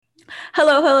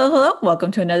Hello, hello, hello.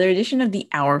 Welcome to another edition of the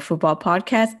Our Football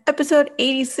Podcast, episode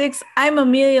 86. I'm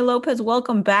Amelia Lopez.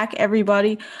 Welcome back,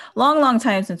 everybody. Long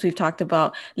time since we've talked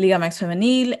about Liga MX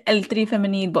Femenil, El Tri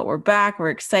Femenil, but we're back. We're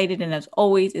excited. And as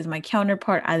always, is my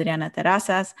counterpart, Adriana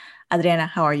Terrazas. Adriana,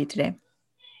 how are you today?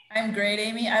 I'm great,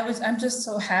 Amy. I'm just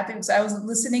so happy because I was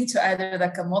listening to either the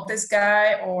Camotes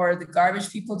guy or the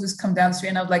garbage people just come down the street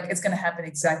and I was like, it's gonna happen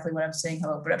exactly what I'm saying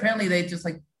hello. But apparently they just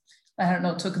like, I don't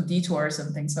know, took a detour or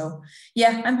something. So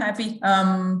yeah, I'm happy.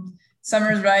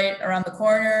 Summer's right around the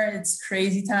corner. It's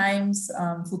crazy times.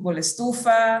 Football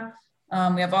estufa.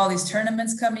 We have all these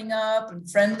tournaments coming up and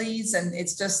friendlies, and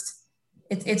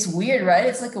it's weird, right?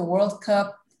 It's like a World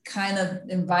Cup kind of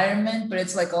environment, but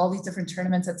it's like all these different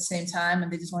tournaments at the same time,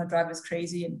 and they just want to drive us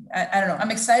crazy. And I don't know.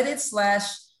 I'm excited slash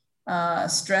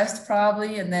stressed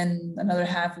probably, and then another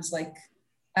half is like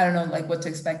I don't know, like what to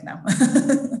expect now.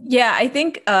 Yeah, I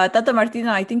think Tata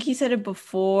Martino, I think he said it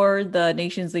before the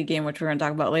Nations League game, which we're going to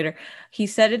talk about later. He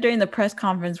said it during the press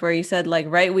conference where he said, like,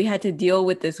 right, we had to deal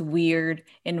with this weird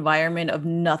environment of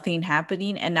nothing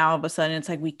happening. And now all of a sudden it's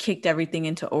like we kicked everything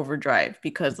into overdrive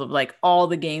because of like all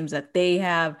the games that they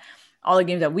have, all the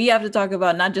games that we have to talk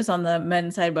about, not just on the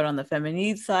men's side, but on the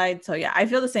feminine side. So yeah, I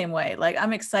feel the same way. Like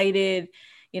I'm excited.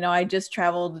 I just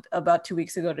traveled about 2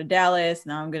 weeks ago to Dallas.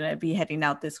 Now I'm going to be heading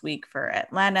out this week for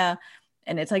Atlanta,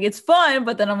 and it's like it's fun,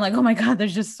 but then I'm like, oh my god,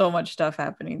 there's just so much stuff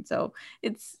happening. So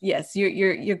it's yes,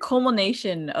 your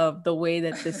culmination of the way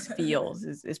that this feels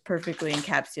is perfectly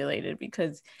encapsulated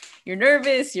because you're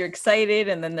nervous, you're excited,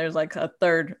 and then there's like a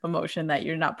third emotion that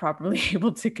you're not properly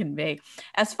able to convey.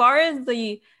 As far as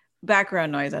the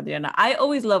background noise, Adriana, I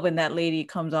always love when that lady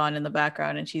comes on in the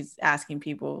background and she's asking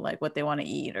people like what they want to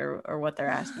eat or what they're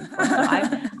asking for.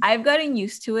 So I've gotten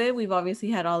used to it. We've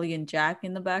obviously had Ollie and Jack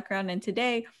in the background, and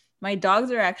today my dogs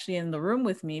are actually in the room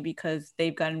with me because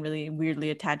they've gotten really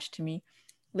weirdly attached to me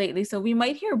lately. So we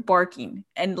might hear barking,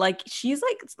 and like she's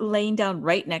like laying down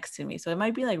right next to me. So it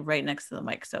might be like right next to the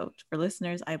mic. So for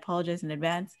listeners, I apologize in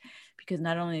advance because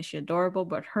not only is she adorable,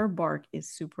 but her bark is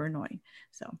super annoying.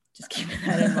 So just keeping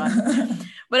that in mind.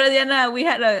 But Adriana, we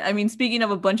had speaking of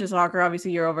a bunch of soccer,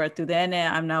 obviously you're over at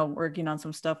Tudene. I'm now working on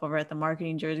some stuff over at the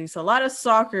marketing jersey. So a lot of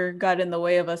soccer got in the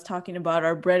way of us talking about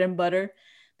our bread and butter,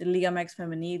 the Liga MX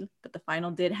Femenil, but the final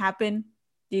did happen.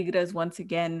 Tigres once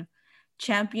again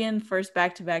champion, first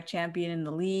back-to-back champion in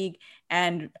the league.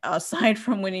 And aside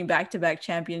from winning back-to-back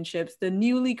championships, the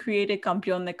newly created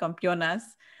Campeón de Campeonas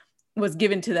was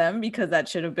given to them because that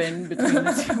should have been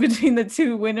between the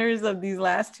two winners of these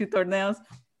last two torneos.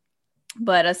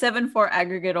 But a 7-4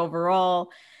 aggregate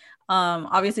overall.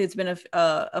 Obviously, it's been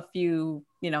a few,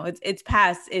 it's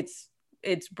past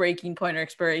its breaking point or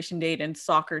expiration date and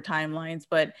soccer timelines,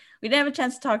 but we didn't have a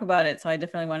chance to talk about it. So I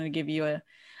definitely wanted to give you an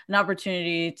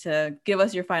opportunity to give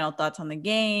us your final thoughts on the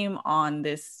game, on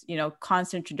this,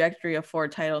 constant trajectory of 4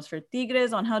 titles for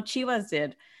Tigres, on how Chivas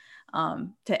did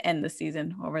to end the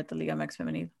season over at the Liga MX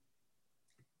Femenil.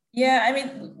 Yeah, I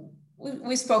mean,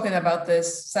 we've spoken about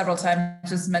this several times,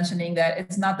 just mentioning that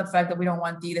it's not the fact that we don't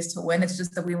want Tigres to win. It's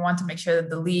just that we want to make sure that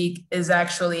the league is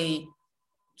actually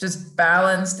just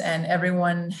balanced and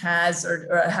everyone has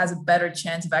or has a better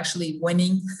chance of actually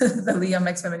winning the Liga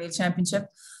MX Femenil Championship.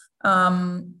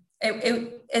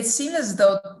 It seemed as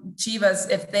though Chivas,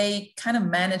 if they kind of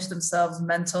manage themselves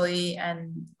mentally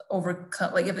and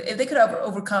overcome, like if they could have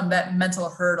overcome that mental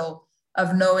hurdle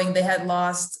of knowing they had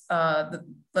lost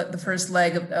the first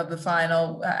leg of the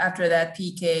final after that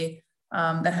PK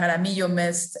that Jaramillo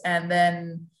missed, and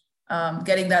then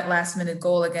getting that last minute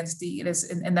goal against Tigres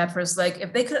in that first leg.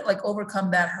 If they could like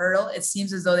overcome that hurdle, it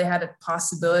seems as though they had a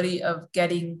possibility of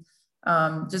getting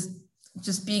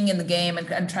just being in the game and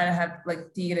trying to have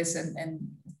like Tigres and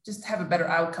just have a better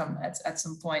outcome at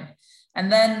some point.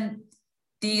 And then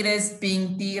Tigres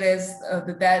being Tigres,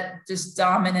 that just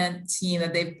dominant team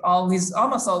that they've almost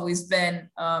always been,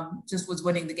 just was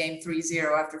winning the game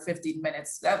 3-0 after 15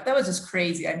 minutes. That was just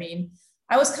crazy. I mean,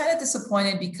 I was kind of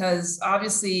disappointed because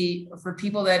obviously for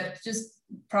people that just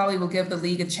probably will give the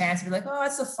league a chance to be like, oh,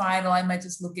 it's a final, I might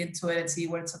just look into it and see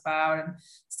what it's about and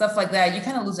stuff like that. You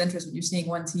kind of lose interest when you're seeing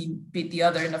one team beat the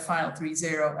other in the final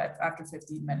 3-0 after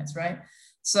 15 minutes, right?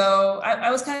 So I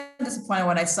was kind of disappointed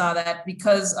when I saw that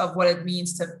because of what it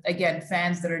means to, again,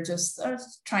 fans that are just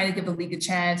trying to give the league a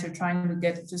chance or trying to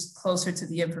get just closer to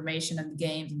the information and the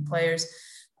games and players.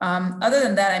 Other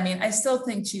than that, I mean, I still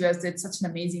think Chivas did such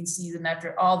an amazing season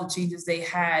after all the changes they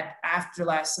had after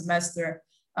last semester,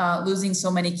 losing so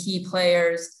many key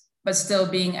players. but still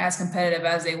being as competitive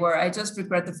as they were. I just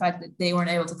regret the fact that they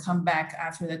weren't able to come back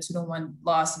after the 2-1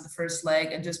 loss in the first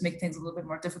leg and just make things a little bit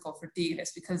more difficult for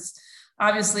Tigres, because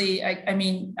obviously, I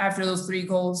mean, after those 3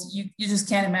 goals, you just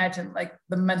can't imagine like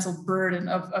the mental burden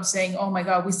of saying, oh my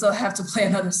God, we still have to play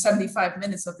another 75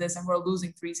 minutes of this and we're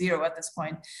losing 3-0 at this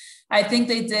point. I think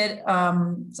they did,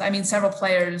 I mean, several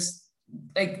players,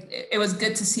 like it was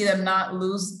good to see them not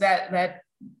lose that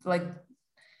like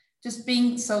just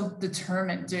being so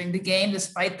determined during the game,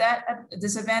 despite that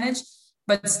disadvantage.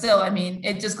 But still, I mean,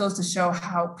 it just goes to show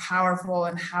how powerful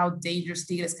and how dangerous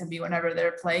Tigres can be whenever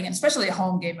they're playing, and especially a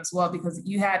home game as well, because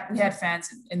we had fans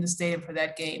in the stadium for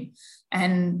that game.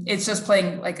 And it's just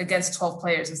playing like against 12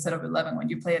 players instead of 11 when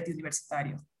you play at the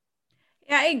Universitario.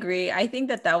 Yeah, I agree. I think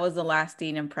that was the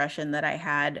lasting impression that I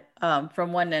had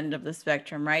from one end of the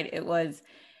spectrum, right? It was,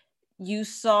 you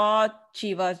saw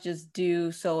Chivas just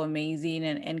do so amazing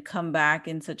and come back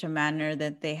in such a manner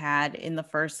that they had in the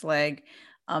first leg,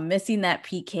 missing that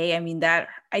PK. I mean, that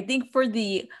I think for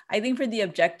the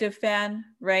objective fan,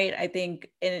 right? I think,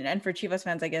 and for Chivas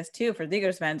fans, I guess too, for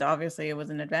Tigres fans, obviously it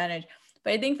was an advantage.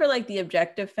 But I think for like the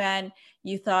objective fan,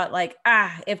 you thought like,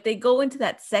 if they go into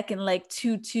that second leg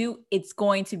 2-2, it's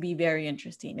going to be very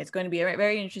interesting. It's going to be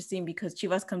very interesting because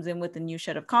Chivas comes in with a new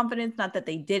shed of confidence. Not that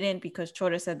they didn't, because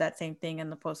Chora said that same thing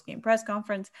in the post-game press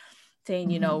conference,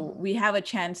 saying, you know, we have a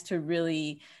chance to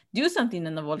really do something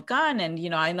in the Volcan. And,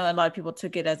 you know, I know a lot of people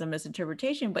took it as a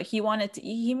misinterpretation, but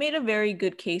he made a very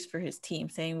good case for his team,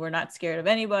 saying we're not scared of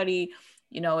anybody.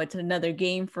 You know, it's another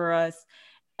game for us.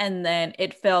 And then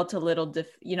it felt a little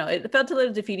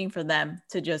defeating for them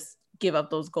to just give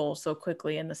up those goals so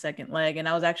quickly in the second leg. And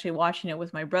I was actually watching it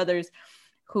with my brothers,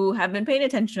 who have been paying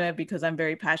attention to it because I'm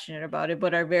very passionate about it,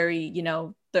 but are very,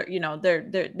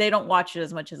 they don't watch it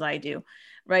as much as I do,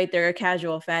 right? They're a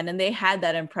casual fan, and they had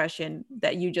that impression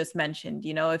that you just mentioned.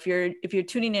 You know, if you're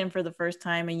tuning in for the first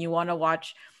time and you want to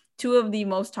watch 2 of the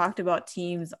most talked about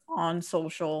teams on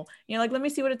social, you know, like, let me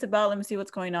see what it's about, let me see what's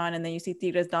going on, and then you see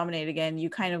Tigres dominate again, you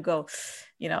kind of go,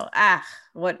 you know,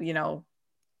 what, you know,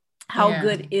 how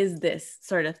good is this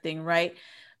sort of thing, right?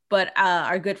 But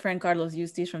our good friend Carlos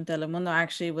Justis from Telemundo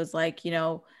actually was like, you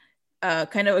know,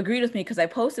 kind of agreed with me, because I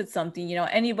posted something, you know,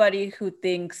 anybody who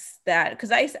thinks that,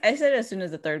 because I said as soon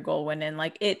as the 3rd goal went in,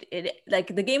 like it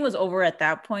like the game was over at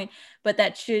that point, but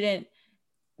that shouldn't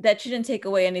take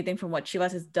away anything from what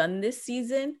Chivas has done this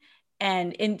season,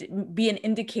 and be an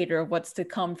indicator of what's to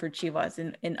come for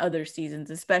Chivas in other seasons,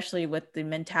 especially with the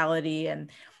mentality and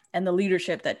the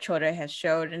leadership that Chora has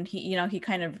showed. And he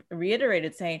kind of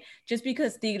reiterated, saying, just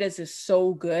because Tigres is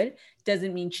so good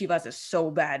doesn't mean Chivas is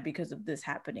so bad because of this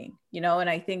happening, you know? And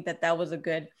I think that was a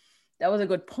good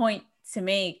point to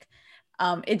make.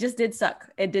 It just did suck.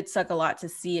 It did suck a lot to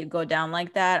see it go down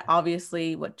like that.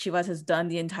 Obviously, what Chivas has done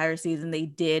the entire season, they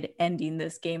did ending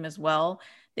this game as well.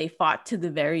 They fought to the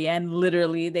very end.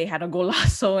 Literally, they had a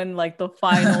golazo in like the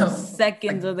final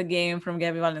seconds of the game from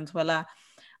Gaby Valenzuela.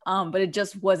 But it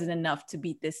just wasn't enough to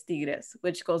beat this Tigres,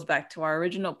 which goes back to our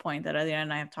original point that Adriana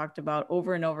and I have talked about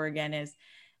over and over again, is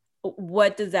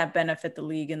what does that benefit the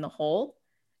league in the whole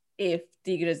if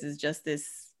Tigres is just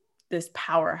this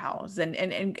powerhouse?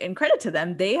 And credit to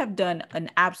them, they have done an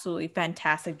absolutely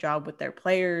fantastic job with their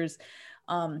players.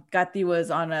 Gatti was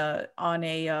on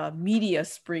a media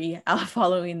spree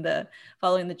following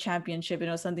the championship, and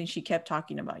it was something she kept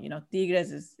talking about. You know,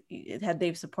 Tigres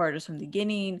they've supported us from the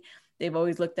beginning. They've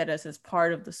always looked at us as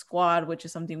part of the squad, which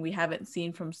is something we haven't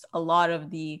seen from a lot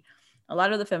of the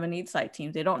feminine side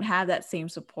teams. They don't have that same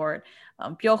support.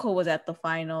 Piojo was at the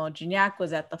final, Gignac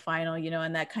was at the final, you know,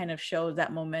 and that kind of shows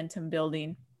that momentum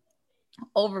building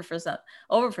over for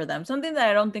them. Something that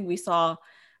I don't think we saw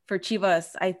for Chivas.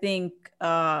 I think,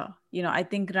 I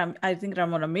think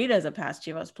Ramon Ramirez, a past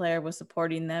Chivas player, was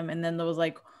supporting them. And then there was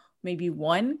like maybe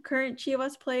one current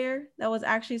Chivas player that was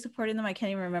actually supporting them. I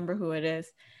can't even remember who it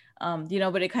is.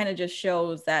 But it kind of just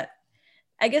shows that,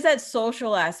 I guess, that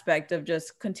social aspect of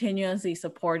just continuously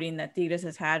supporting that Tigres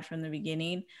has had from the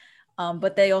beginning.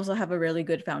 But they also have a really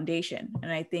good foundation.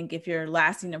 And I think if your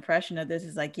lasting impression of this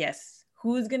is like, yes,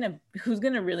 who's gonna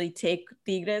really take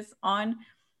Tigres on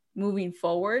moving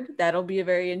forward, that'll be a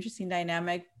very interesting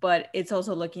dynamic. But it's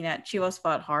also looking at Chivas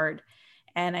fought hard.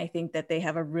 And I think that they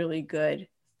have a really good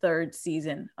 3rd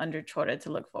season under Chora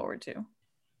to look forward to.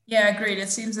 Yeah, agreed. It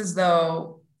seems as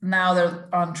though now they're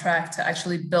on track to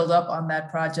actually build up on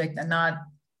that project, and not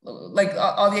like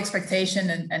all the expectation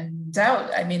and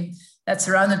doubt, I mean, that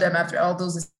surrounded them after all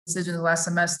those decisions last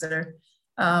semester.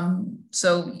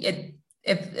 So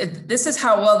if this is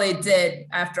how well they did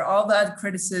after all that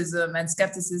criticism and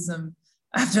skepticism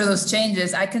after those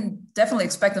changes, I can definitely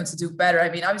expect them to do better. I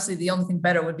mean, obviously, the only thing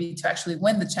better would be to actually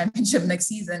win the championship next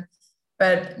season,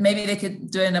 but maybe they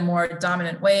could do it in a more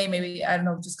dominant way. Maybe, I don't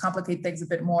know, just complicate things a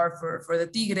bit more for the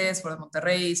Tigres, for the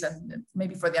Monterreys, and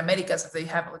maybe for the Americas if they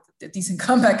have like a decent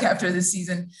comeback after this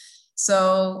season.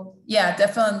 So yeah,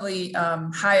 definitely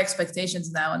high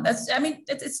expectations now. And that's, I mean,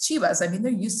 it's Chivas. I mean,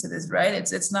 they're used to this, right?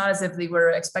 It's not as if they were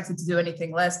expected to do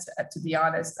anything less, to be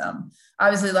honest.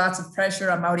 Obviously lots of pressure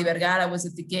on Mauri Vergara was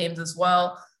at the games as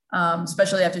well,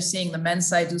 especially after seeing the men's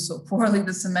side do so poorly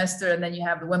this semester. And then you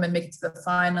have the women make it to the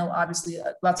final, obviously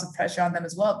lots of pressure on them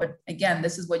as well. But again,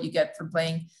 this is what you get from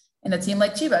playing in a team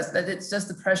like Chivas, that it's just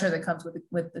the pressure that comes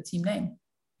with the team name.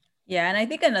 Yeah, and I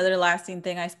think another lasting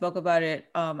thing, I spoke about it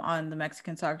on the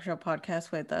Mexican Soccer Show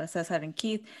podcast with Cesar and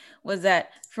Keith, was that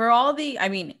for all the, I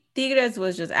mean, Tigres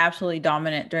was just absolutely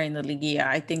dominant during the Liguilla.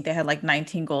 I think they had like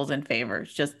 19 goals in favor.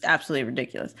 It's just absolutely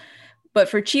ridiculous. But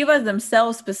for Chivas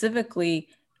themselves specifically,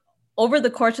 over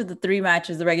the course of the three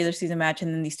matches, the regular season match,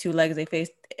 and then these two legs they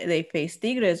faced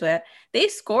Tigres with, they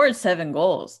scored 7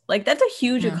 goals. Like that's a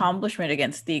huge accomplishment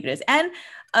against Tigres. And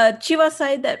a Chivas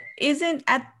side that isn't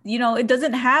at, it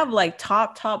doesn't have like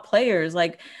top players.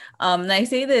 Like, and I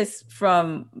say this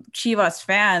from Chivas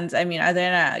fans. I mean,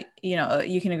 Adriana,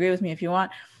 you can agree with me if you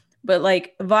want, but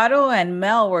like Varo and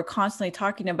Mel were constantly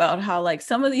talking about how like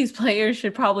some of these players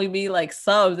should probably be like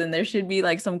subs and there should be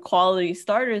like some quality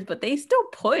starters, but they still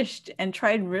pushed and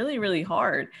tried really, really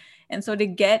hard. And so to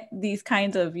get these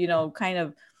kinds of, kind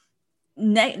of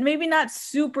maybe not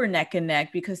super neck and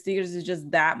neck because Tigres is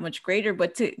just that much greater,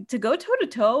 but to go toe to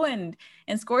toe and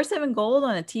score 7 goals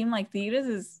on a team like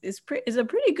Tigres is a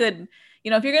pretty good.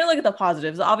 If you're going to look at the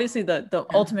positives, obviously the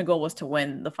ultimate goal was to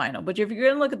win the final. But if you're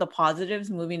going to look at the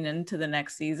positives moving into the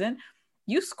next season,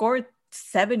 you scored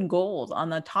 7 goals on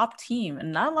the top team,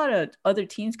 and not a lot of other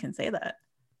teams can say that.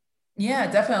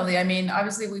 Yeah, definitely. I mean,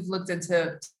 obviously we've looked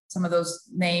into some of those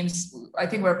names. I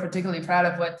think we're particularly proud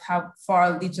of how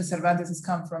far Licha Cervantes has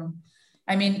come from.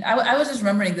 I mean, I was just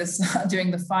remembering this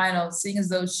during the final, seeing as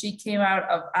though she came out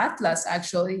of Atlas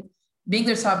actually, being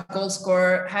their top goal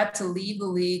scorer, had to leave the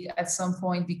league at some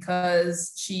point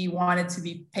because she wanted to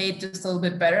be paid just a little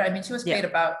bit better. I mean, she was paid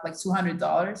about like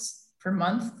 $200 per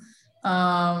month,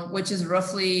 which is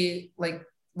roughly like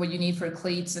what you need for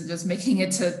cleats and just making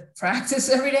it to practice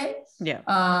every day. Yeah.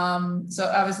 So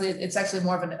obviously it's actually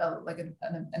more of an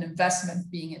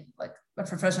investment being like a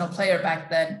professional player back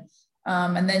then.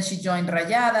 And then she joined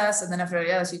Rayadas, and then after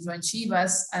Rayadas, she joined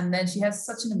Chivas, and then she has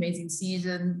such an amazing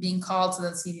season, being called to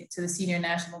the senior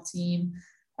national team.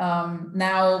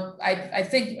 Now, I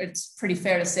think it's pretty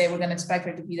fair to say we're going to expect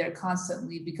her to be there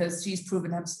constantly because she's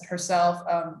proven herself.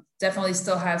 Definitely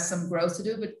still has some growth to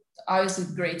do, but obviously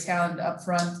great talent up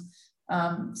front.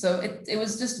 So it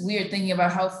was just weird thinking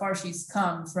about how far she's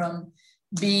come from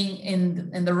being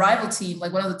in the rival team,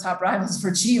 like one of the top rivals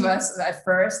for Chivas at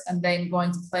first, and then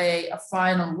going to play a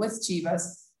final with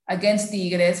Chivas against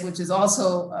Tigres, which is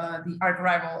also the arch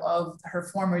rival of her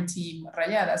former team,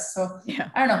 Rayadas. So yeah.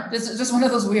 I don't know, this is just one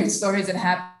of those weird stories that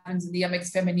happens in the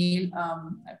MX Femenil.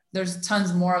 There's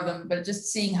tons more of them, but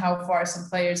just seeing how far some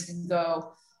players can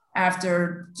go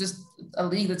after just a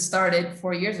league that started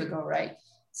 4 years ago, right?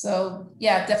 So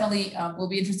yeah, definitely will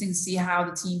be interesting to see how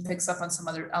the team picks up on some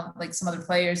other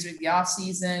players during the off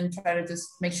season. Try to just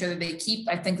make sure that they keep,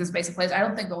 I think, this basic players. I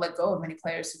don't think they'll let go of many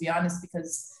players, to be honest,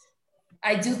 because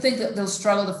I do think that they'll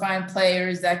struggle to find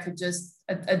players that could just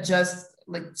adjust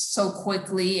like so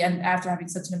quickly. And after having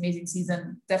such an amazing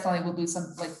season, definitely will do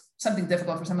something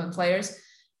difficult for some of the players.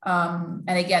 And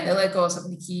again, they let go of some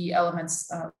of the key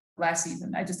elements last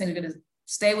season. I just think they're going to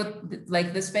stay with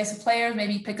like this base of players,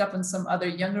 maybe pick up on some other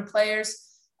younger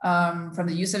players from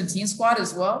the U17 squad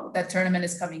as well. That tournament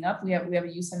is coming up. We have a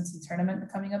U17 tournament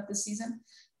coming up this season.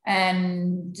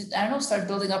 And just, I don't know, start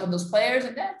building up on those players,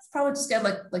 and then probably just get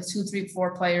like 2, 3,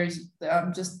 4 players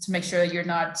just to make sure that you're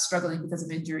not struggling because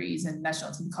of injuries and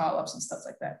national team call-ups and stuff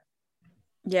like that.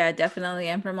 Yeah, definitely.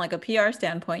 And from like a PR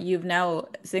standpoint, you've now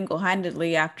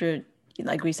single-handedly, after,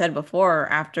 like we said before,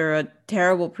 after a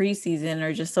terrible preseason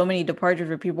or just so many departures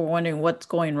where people were wondering what's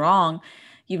going wrong,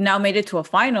 you've now made it to a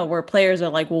final where players are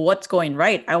like, well, what's going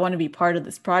right? I want to be part of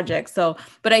this project. So,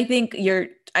 but I think you're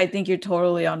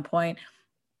totally on point.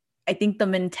 I think the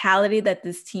mentality that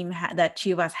this team that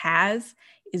Chivas has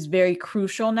is very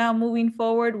crucial now moving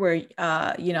forward, where,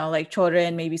 like Chore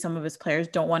and maybe some of his players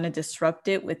don't want to disrupt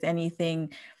it with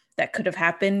anything that could have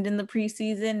happened in the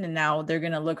preseason. And now they're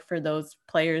going to look for those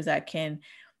players that can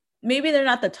maybe they're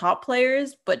not the top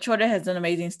players, but Chora has done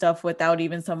amazing stuff without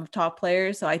even some top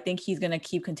players. So I think he's going to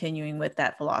keep continuing with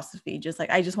that philosophy. Just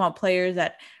like, I just want players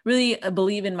that really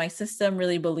believe in my system,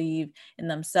 really believe in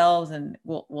themselves, and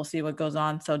we'll see what goes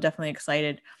on. So definitely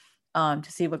excited to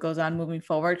see what goes on moving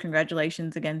forward.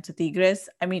 Congratulations again to Tigres.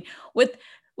 I mean, with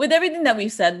everything that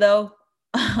we've said though,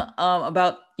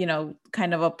 about, you know,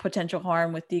 kind of a potential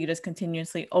harm with Tigres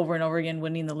continuously over and over again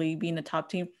winning the league, being the top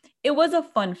team, it was a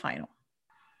fun final.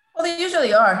 Well, they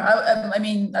usually are. I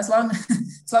mean, as long as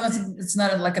it's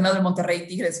not like another Monterrey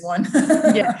Tigres one.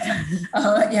 Yeah.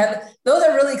 Yeah, those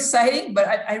are really exciting, but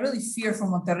I really fear for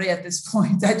Monterrey at this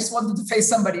point. I just wanted to face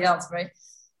somebody else, right?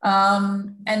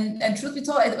 And truth be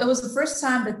told, it was the first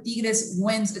time that Tigres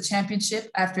wins a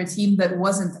championship after a team that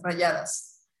wasn't Rayadas.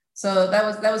 So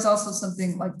that was also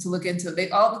something like to look into. They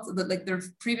all like their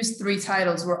previous 3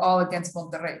 titles were all against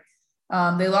Monterrey.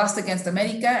 They lost against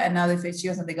America, and now they face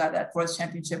Chivas, and they got that 4th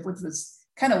championship, which was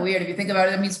kind of weird if you think about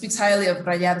it. I mean, it speaks highly of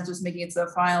Rayados just making it to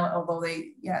the final, although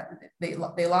they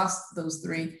lost those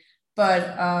 3. But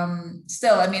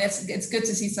still, I mean, it's good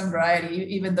to see some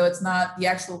variety, even though it's not the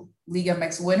actual Liga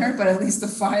MX winner, but at least the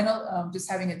final, just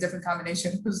having a different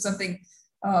combination was something.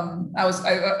 I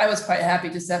was quite happy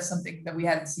just to have something that we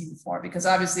hadn't seen before, because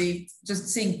obviously just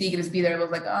seeing Tigres be there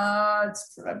was like,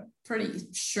 I'm pretty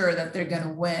sure that they're going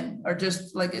to win, or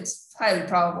just like it's highly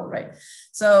probable, right?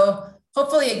 So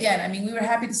hopefully, again, I mean, we were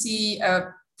happy to see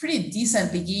a pretty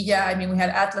decent liguilla. I mean, we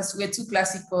had 2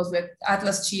 clásicos with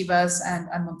Atlas Chivas and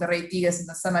Monterrey Tigres in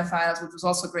the semifinals, which was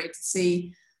also great to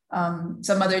see.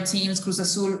 Some other teams, Cruz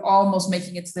Azul, almost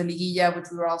making it to the liguilla, which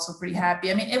we were also pretty happy.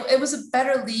 I mean, it was a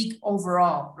better league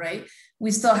overall, right?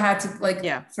 We still had to, like,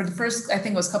 for the first, I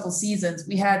think it was a couple seasons,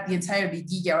 we had the entire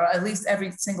liguilla, or at least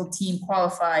every single team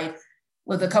qualified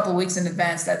with a couple weeks in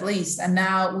advance at least. And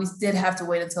now we did have to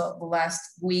wait until the last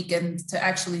week and to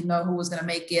actually know who was going to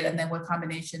make it, and then what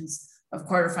combinations of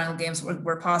quarterfinal games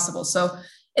were possible. So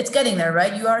it's getting there,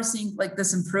 right? You are seeing like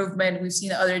this improvement. We've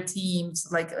seen other teams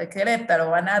like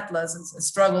Querétaro and Atlas and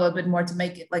struggle a bit more to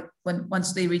make it, like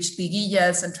once they reach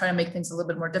liguillas, and try to make things a little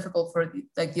bit more difficult for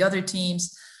the other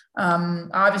teams.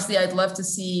 Obviously, I'd love to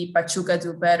see Pachuca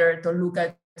do better,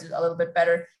 Toluca do a little bit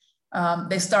better.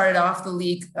 They started off the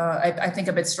league, I think,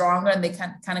 a bit stronger, and they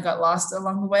kind of got lost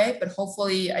along the way. But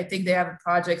hopefully, I think they have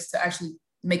projects to actually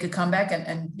make a comeback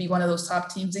and be one of those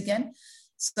top teams again.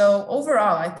 So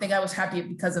overall, I think I was happy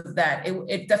because of that.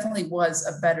 It definitely was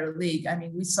a better league. I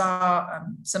mean, we saw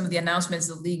some of the announcements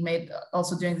the league made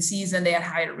also during the season. They had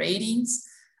higher ratings.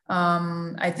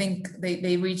 I think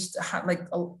they reached like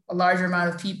a larger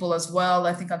amount of people as well,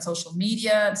 I think, on social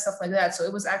media and stuff like that. So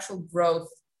it was actual growth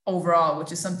overall,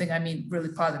 which is something, I mean, really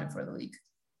positive for the league.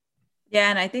 Yeah,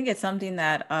 and I think it's something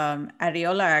that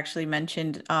Ariola actually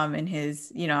mentioned in his,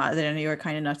 you know, that you were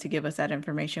kind enough to give us that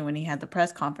information when he had the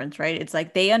press conference, right? It's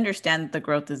like they understand that the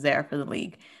growth is there for the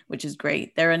league, which is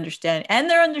great. They're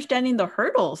understanding the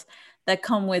hurdles that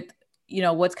come with, you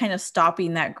know, what's kind of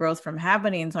stopping that growth from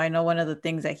happening. So I know one of the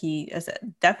things that he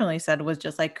definitely said was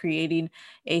just like creating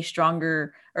a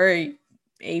stronger or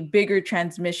a bigger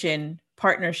transmission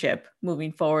partnership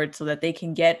moving forward so that they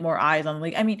can get more eyes on the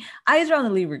league. I mean, eyes are on the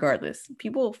league regardless.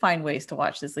 People find ways to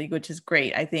watch this league, which is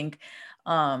great. I think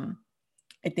I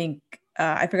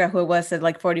forgot who it was, said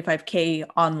like 45K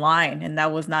online, and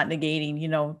that was not negating, you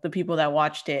know, the people that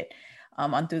watched it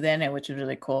on through the internet, which is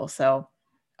really cool. So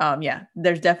yeah,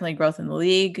 there's definitely growth in the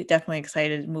league. Definitely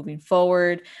excited moving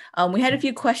forward. We had a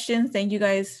few questions. Thank you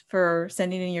guys for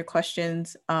sending in your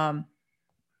questions.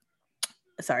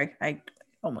 Sorry, I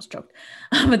almost choked.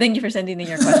 But thank you for sending in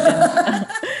your questions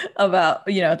about,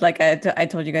 you know, like I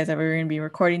told you guys that we were going to be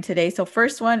recording today. So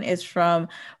first one is from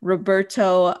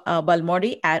Roberto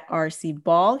Balmori at RC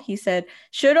Ball. He said,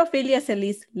 should Ofelia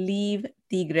Celis leave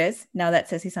Tigres now that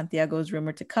Ceci Santiago is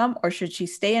rumored to come, or should she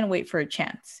stay and wait for a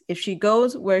chance? If she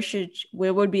goes, where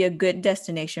would be a good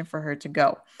destination for her to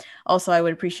go? Also, I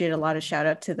would appreciate a lot of shout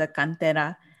out to the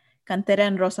Cantera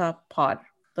en Rosa pod,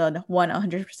 the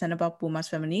 100% about Pumas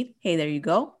Femenil. Hey, there you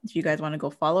go. If you guys want to go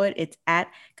follow it, it's at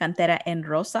Cantera en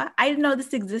Rosa. I didn't know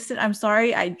this existed. I'm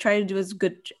sorry. I try to do as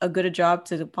good a job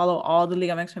to follow all the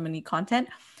Liga MX Femenil content.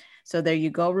 So there you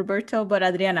go, Roberto. But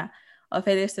Adriana,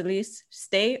 Ofelia Celis,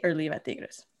 stay or leave at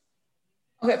Tigres?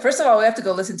 Okay, first of all, we have to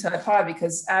go listen to that pod,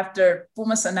 because after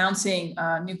Pumas announcing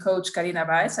new coach Karina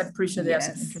Baez, I'm pretty sure they have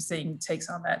some interesting takes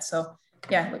on that. So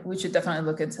yeah, we should definitely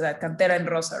look into that. Cantera en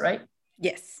Rosa, right?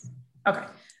 Yes. Okay.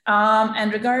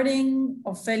 And regarding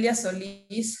Ofelia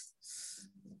Solis,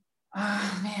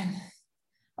 man.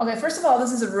 Okay, first of all,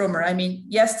 this is a rumor. I mean,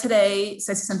 yes, today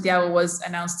Ceci Santiago was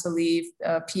announced to leave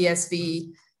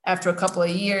PSV. after a couple of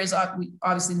years. We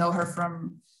obviously know her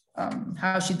from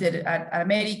how she did it at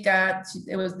America.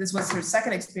 This was her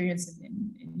second experience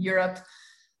in Europe.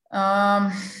 Oh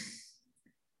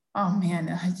man,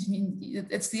 I mean,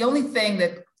 it's the only thing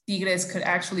that Tigres could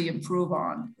actually improve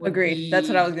on. Agreed. That's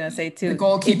what I was gonna say too. The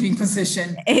goalkeeping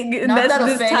position. This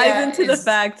ties into the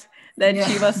fact that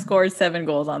Chivas scored 7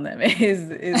 goals on them.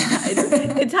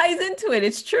 It ties into it.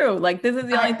 It's true. Like, this is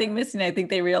the only thing missing. I think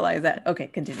they realize that. Okay,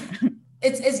 continue.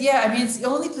 It's yeah. I mean, it's the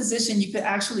only position you could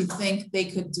actually think they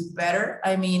could do better.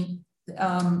 I mean,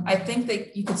 I think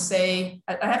that you could say,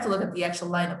 I have to look at the actual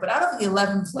lineup, but out of the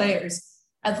 11 players,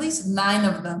 at least 9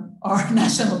 of them are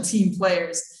national team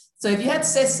players. So if you had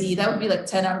Ceci, that would be like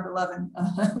 10 out of 11.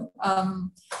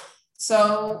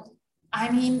 So,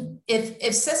 I mean,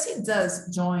 if Ceci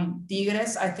does join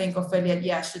Tigres, I think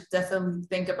Ofelia, should definitely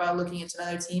think about looking into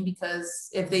another team, because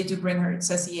if they do bring her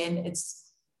Ceci in,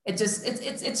 it's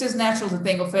just natural to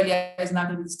think Ofelia is not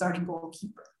going to be the starting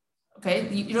goalkeeper. Okay,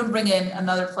 you don't bring in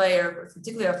another player,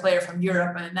 particularly a player from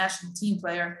Europe and a national team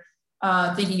player,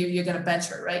 thinking you're going to bench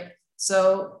her, right?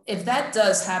 So if that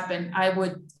does happen, I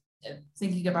would,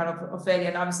 thinking about Ofelia,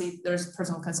 and obviously there's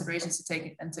personal considerations to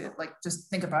take into, like, just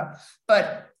think about.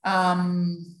 But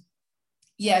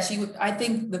yeah, she would. I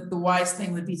think that the wise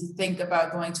thing would be to think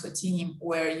about going to a team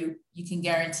where you can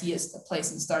guarantee us a place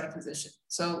in the starting position.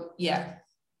 So yeah,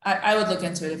 I would look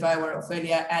into it if I were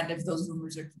Ofelia, and if those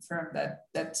rumors are confirmed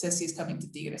that Ceci is coming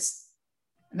to Tigres.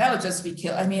 And that would just be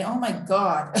kill. I mean, oh my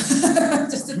God,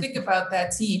 just to think about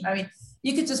that team. I mean,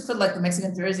 you could just put like the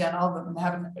Mexican jersey on all of them and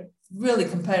have a really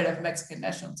competitive Mexican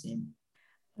national team.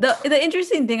 The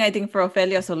interesting thing, I think, for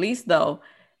Ofelia Solis, though,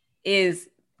 is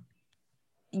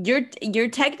you're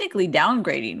technically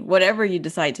downgrading whatever you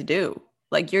decide to do.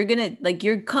 Like, you're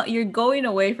going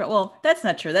away from, well, that's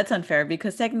not true. That's unfair,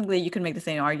 because technically you can make the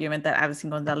same argument that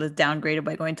Avicenna Gonzalez downgraded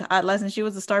by going to Atlas, and she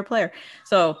was a star player.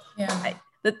 So yeah.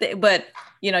 But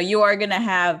you know, you are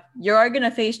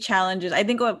gonna face challenges. I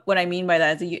think what I mean by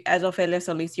that is, as Ofelia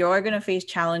Solis, you are gonna face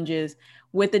challenges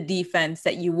with the defense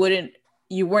that you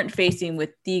weren't facing with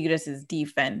Tigres'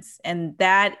 defense. And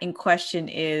that in question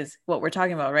is what we're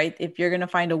talking about, right? If you're gonna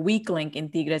find a weak link in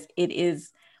Tigres, it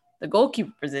is the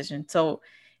goalkeeper position. So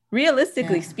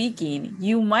realistically speaking,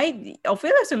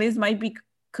 Ofelia Solis might be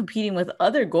competing with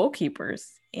other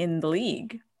goalkeepers in the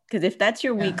league. Because if that's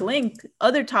your weak link,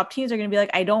 other top teams are going to be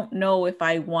like, I don't know if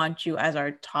I want you as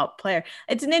our top player.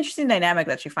 It's an interesting dynamic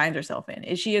that she finds herself in.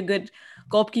 Is she a good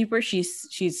goalkeeper? She's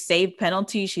saved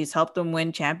penalties. She's helped them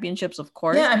win championships, of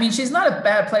course. Yeah, I mean, she's not a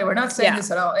bad player. We're not saying this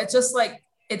at all. It's just like,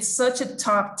 it's such a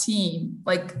top team.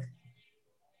 Like,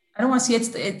 I don't want to see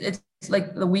it's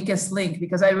like the weakest link,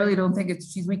 because I really don't think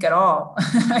she's weak at all.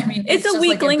 I mean, it's a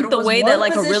weak link the way that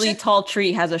like a really tall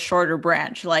tree has a shorter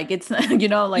branch. Like, it's, you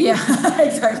know, like, yeah,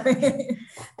 exactly.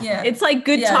 Yeah, it's like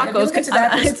good tacos.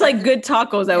 It's like good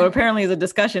tacos that apparently is a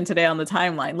discussion today on the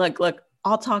timeline. Look,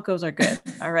 all tacos are good.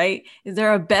 All right, is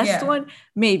there a best one?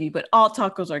 Maybe, but all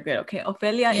tacos are good. Okay,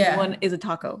 Ofelia is a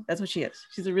taco. That's what she is.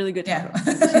 She's a really good taco.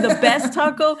 Is she the best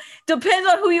taco? Depends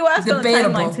on who you ask on the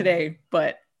timeline today,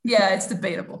 but yeah, it's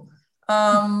debatable.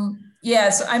 Yeah,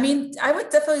 so I mean, I would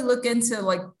definitely look into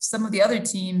like some of the other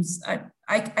teams.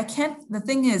 I can't, the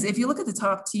thing is, if you look at the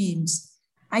top teams,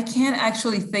 I can't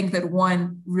actually think that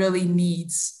one really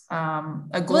needs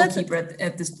a goalkeeper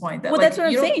at this point. That's what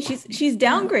I'm saying. She's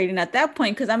downgrading at that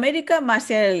point, because America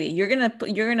Marciali, you're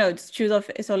gonna choose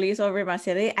Solis over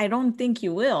Marciali. I don't think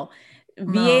you will.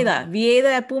 Vieda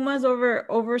at Pumas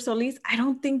over Solis. I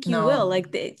don't think you will.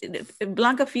 Like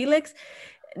Blanca Felix,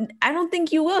 I don't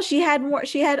think you will. She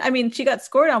got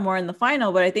scored on more in the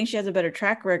final, but I think she has a better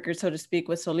track record, so to speak,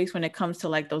 with Solis when it comes to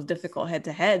like those difficult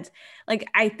head-to-heads. Like,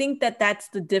 I think that's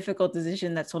the difficult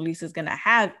decision that Solis is going to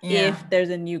have if there's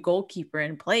a new goalkeeper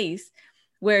in place.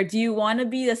 Where do you want to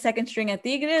be the second string at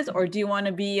Tigres, or do you want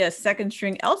to be a second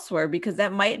string elsewhere? Because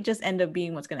that might just end up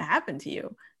being what's going to happen to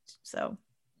you. So.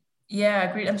 Yeah,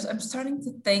 agreed. I'm starting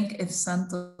to think if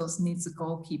Santos needs a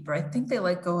goalkeeper. I think they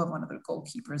let go of one of their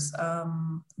goalkeepers.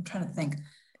 I'm trying to think.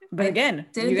 But again,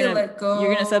 you're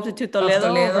gonna substitute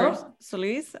Toledo over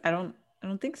Solis? I don't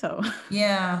think so.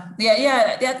 Yeah.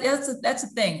 That's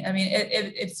the thing. I mean,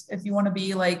 if you want to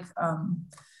be like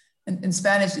in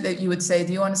Spanish, that you would say,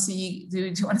 do you want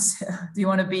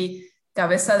to be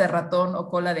cabeza de ratón o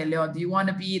cola de león? Do you want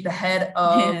to be the head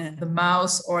of the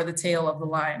mouse or the tail of the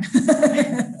lion?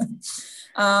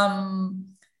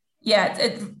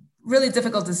 It's really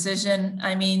difficult decision.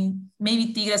 I mean,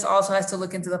 maybe Tigres also has to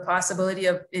look into the possibility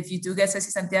of, if you do get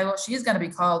Ceci Santiago, she's going to be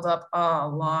called up a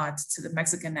lot to the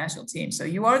Mexican national team. So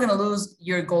you are going to lose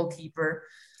your goalkeeper.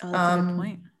 Oh, that's a good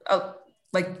point.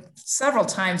 like several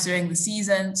times during the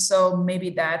season. So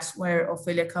maybe that's where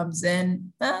Ophelia comes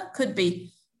in. Could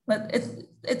be, but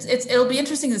it'll be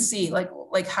interesting to see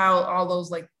like how all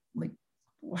those like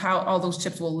how all those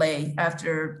chips will lay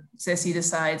after Ceci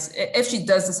decides, if she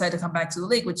does decide to come back to the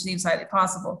league, which seems highly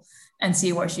possible, and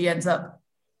see where she ends up.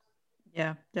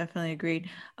 Yeah, definitely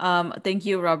agreed. Thank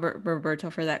you,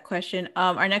 Roberto, for that question.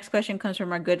 Our next question comes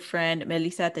from our good friend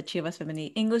Melissa at the Chivas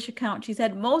Femenil English account. She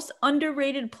said, most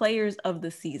underrated players of the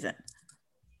season.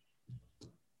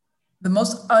 The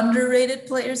most underrated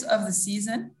players of the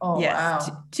season? Oh, yes.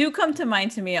 Wow. Two come to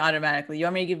mind to me automatically. You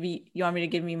want me to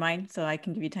give me mine so I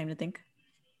can give you time to think?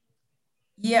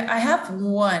 Yeah, I have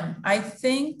one. I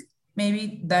think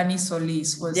maybe Dani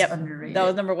Solis was underrated. That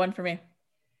was number one for me.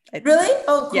 Really?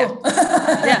 Oh, cool. Yeah,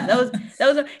 that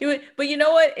was. But you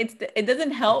know what? It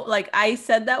doesn't help. Like I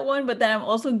said that one, but then I'm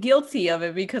also guilty of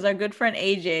it because our good friend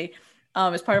AJ,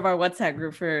 is part of our WhatsApp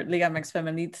group for Liga MX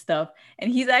Femenil stuff,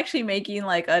 and he's actually making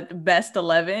like a best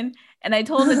 11. And I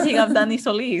told him to take off Dani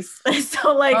Solis.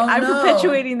 So like I'm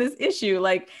perpetuating this issue.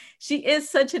 Like she is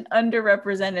such an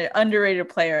underrated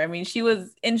player. I mean, she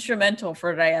was instrumental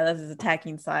for Rayadas'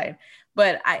 attacking side,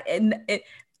 but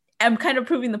I'm kind of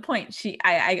proving the point.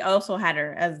 I also had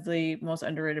her as the most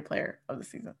underrated player of the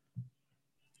season.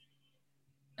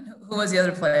 And who was the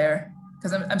other player?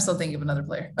 Because I'm still thinking of another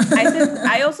player.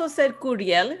 I also said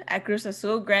Curiel at Cruz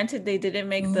Azul. Granted, they didn't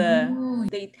make I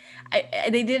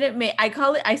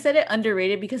said it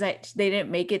underrated because they didn't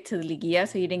make it to the Liguilla,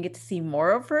 so you didn't get to see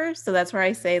more of her. So that's where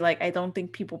I say like I don't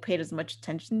think people paid as much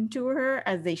attention to her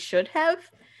as they should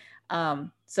have.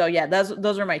 So yeah,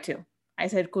 those are my two. I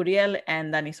said Curiel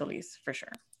and Dani Solis for sure.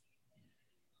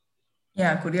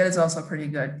 Yeah, Curiel is also pretty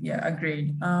good. Yeah,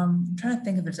 agreed. I'm trying to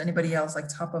think if there's anybody else like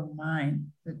top of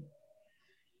mind.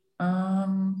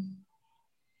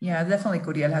 Yeah, definitely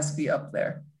Curiel has to be up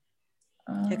there.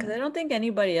 Yeah, because I don't think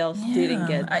anybody else didn't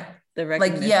get the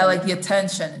recognition. Like the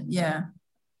attention. Yeah,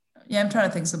 I'm trying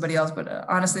to think somebody else, but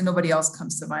honestly, nobody else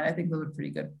comes to mind. I think those were pretty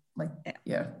good.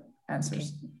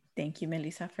 Answers. Okay. Thank you,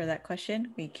 Melissa, for that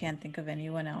question. We can't think of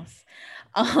anyone else.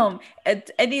 The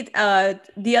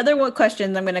other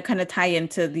questions I'm going to kind of tie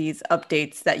into these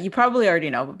updates that you probably already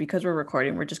know, but because we're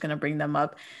recording, we're just going to bring them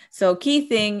up. So key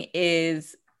thing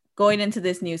is going into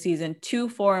this new season, 2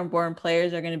 foreign-born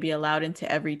players are going to be allowed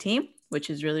into every team, which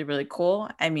is really, really cool.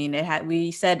 I mean,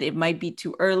 we said it might be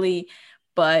too early,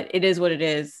 but it is what it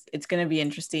is. It's going to be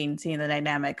interesting seeing the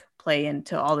dynamic play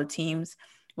into all the teams.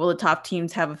 Will the top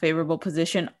teams have a favorable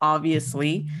position?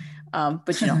 Obviously.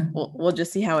 But, we'll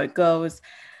just see how it goes.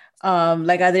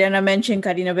 Like Adriana mentioned,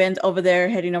 Karina Benz over there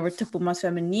heading over to Pumas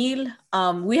Femenil.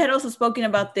 We had also spoken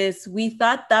about this. We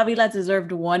thought Davila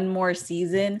deserved one more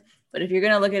season, but if you're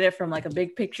going to look at it from like a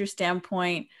big picture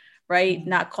standpoint, right,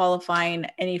 not qualifying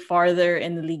any farther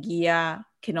in the Liguilla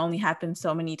can only happen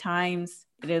so many times.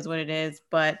 It is what it is.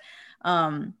 But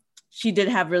she did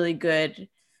have really good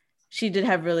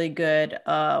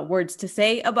words to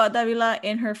say about Davila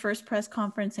in her first press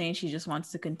conference, saying she just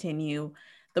wants to continue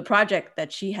the project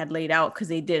that she had laid out because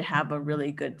they did have a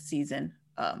really good season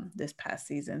this past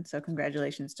season. So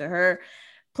congratulations to her.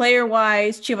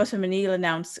 Player-wise, Chivas Femenil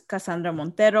announced Cassandra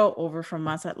Montero over from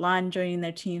Mazatlan joining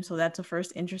their team. So that's a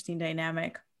first interesting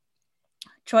dynamic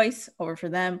choice over for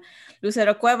them.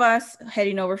 Lucero Cuevas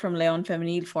heading over from León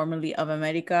Femenil, formerly of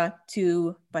America,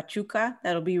 to Pachuca.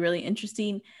 That'll be really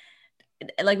interesting.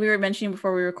 Like we were mentioning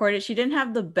before we recorded, she didn't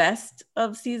have the best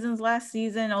of seasons last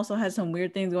season. Also had some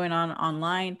weird things going on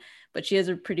online, but she is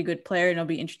a pretty good player, and it'll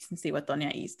be interesting to see what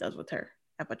Toña Is does with her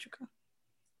at Pachuca.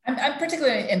 I'm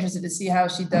particularly interested to see how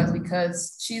she does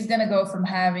because she's going to go from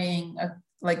having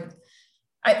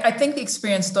I think the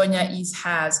experience Toña Is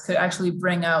has could actually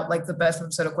bring out like the best from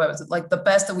Lucero Cuevas, like the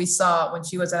best that we saw when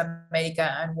she was at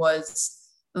America and was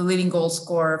the leading goal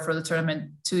scorer for the tournament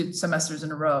 2 semesters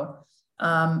in a row.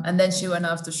 And then she went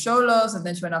off to Xolos, and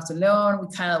then she went off to León. We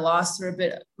kind of lost her a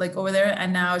bit like over there.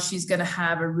 And now she's going to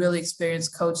have a really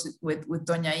experienced coach with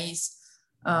Toña Is,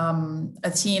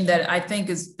 a team that I think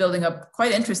is building up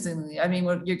quite interestingly. I mean,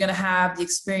 you're going to have the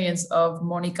experience of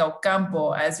Monica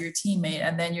Ocampo as your teammate,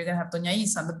 and then you're going to have Toña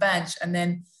Is on the bench. And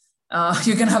then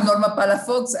you're going to have Norma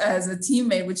Palafox as a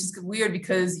teammate, which is weird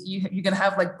because you're going to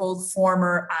have like both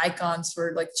former icons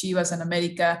for like Chivas and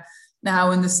America now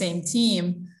in the same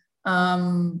team.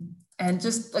 And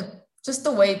just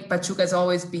the way Pachuca has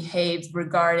always behaved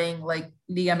regarding like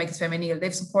Liga MX Femenil,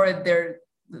 they've supported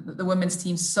the women's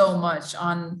team so much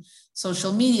on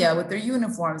social media with their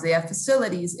uniforms. They have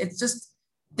facilities. It's just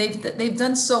they've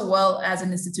done so well as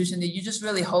an institution that you just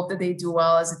really hope that they do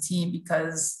well as a team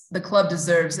because the club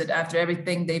deserves it after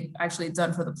everything they've actually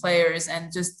done for the players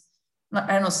and just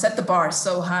I don't know, set the bar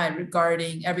so high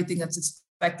regarding everything that's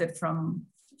expected from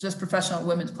just professional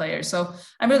women's players. So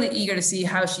I'm really eager to see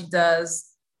how she does.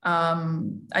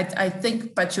 I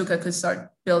think Pachuca could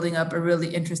start building up a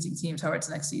really interesting team towards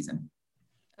next season.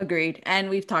 Agreed. And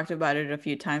we've talked about it a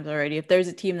few times already. If there's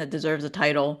a team that deserves a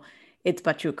title, it's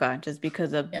Pachuca, just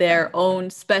because of Yeah. their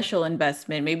own special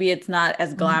investment. Maybe it's not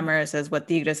as Mhm. glamorous as what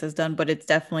Tigres has done, but it's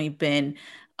definitely been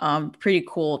pretty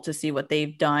cool to see what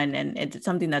they've done. And it's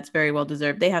something that's very well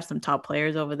deserved. They have some top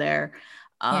players over there.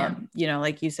 Yeah.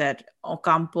 Like you said,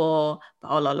 Ocampo,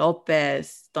 Paola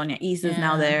Lopez, Tonya Is is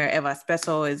now Yeah. there. Eva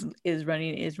Espeso is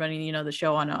running, the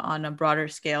show on a broader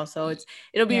scale. So it's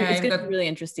Yeah. You've going to be got, really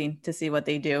interesting to see what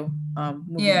they do moving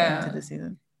into yeah. the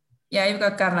season. Yeah. You've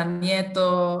got Carla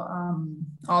Nieto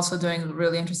also doing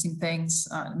really interesting things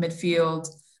midfield.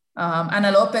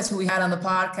 Ana Lopez, who we had on the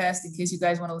podcast, in case you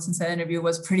guys want to listen to that interview,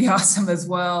 was pretty awesome as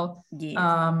well. Yes.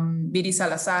 Viri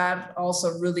Salazar,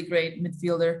 also really great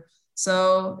midfielder.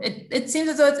 So it seems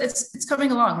as though it's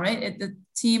coming along, right? The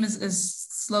team is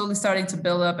slowly starting to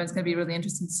build up, and it's going to be really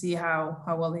interesting to see how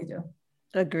well they do.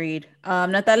 Agreed.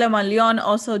 Natalia Manleon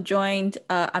also joined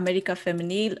America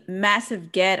Femenil.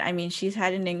 Massive get. I mean, she's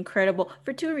had an incredible,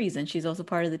 for two reasons. She's also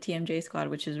part of the TMJ squad,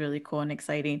 which is really cool and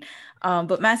exciting.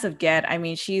 But massive get. I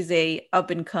mean, she's a up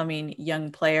and coming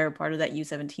young player, part of that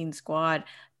U17 squad.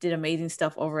 Did amazing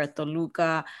stuff over at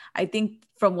Toluca. I think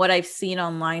from what I've seen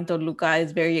online, Toluca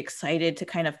is very excited to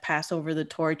kind of pass over the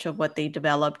torch of what they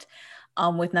developed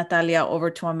with Natalia over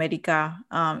to America.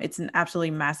 It's an absolutely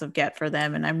massive get for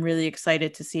them, and I'm really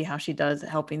excited to see how she does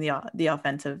helping the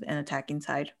offensive and attacking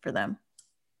side for them.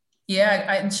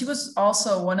 Yeah, and she was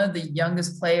also one of the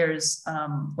youngest players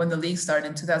when the league started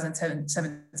in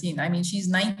 2017. I mean, she's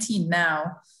 19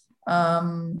 now.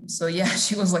 So yeah,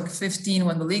 she was like 15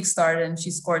 when the league started, and she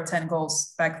scored 10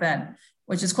 goals back then,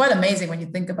 which is quite amazing when you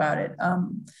think about it.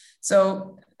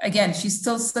 So again, she's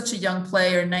still such a young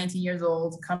player, 19 years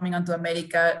old, coming onto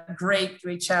America. Great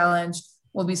challenge.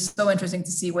 Will be so interesting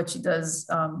to see what she does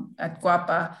at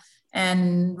Guapa,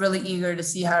 and really eager to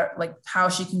see how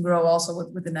she can grow also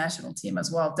with the national team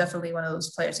as well. Definitely one of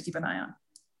those players to keep an eye on.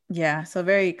 Yeah, so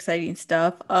very exciting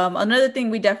stuff. Another thing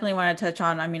we definitely want to touch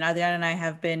on, I mean, Adriana and I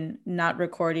have been not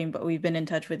recording, but we've been in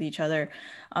touch with each other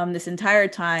this entire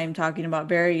time talking about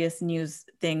various news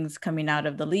things coming out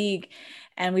of the league.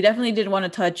 And we definitely did want to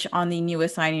touch on the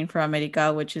newest signing for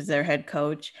America, which is their head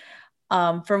coach.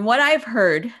 From what I've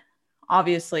heard,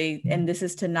 obviously, and this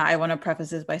is to not, I want to preface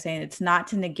this by saying it's not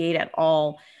to negate at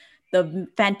all the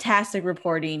fantastic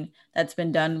reporting that's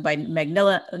been done by Meg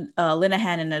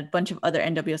Linehan and a bunch of other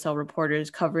NWSL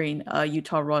reporters covering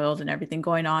Utah Royals and everything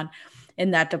going on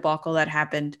in that debacle that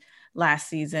happened last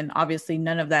season. Obviously,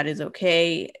 none of that is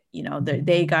okay. You know,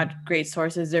 they got great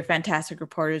sources. They're fantastic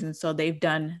reporters. And so they've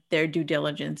done their due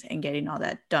diligence in getting all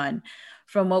that done.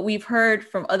 From what we've heard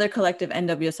from other collective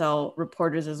NWSL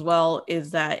reporters as well,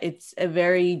 is that it's a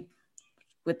very,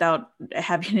 without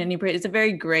having any praise, it's a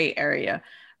very gray area,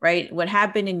 right? What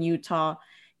happened in Utah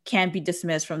can't be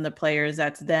dismissed from the players.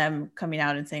 That's them coming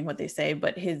out and saying what they say.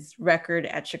 But his record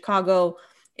at Chicago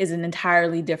is an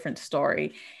entirely different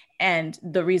story. And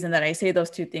the reason that I say those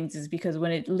two things is because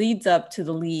when it leads up to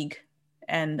the league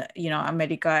and,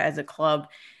 America as a club,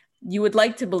 you would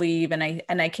like to believe, and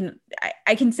I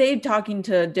can say, talking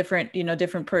to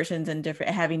different persons and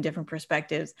having different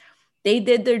perspectives, they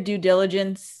did their due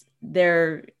diligence.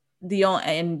 They're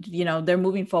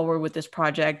moving forward with this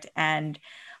project, and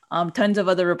tons of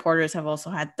other reporters have also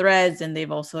had threads, and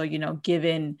they've also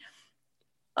given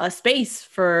a space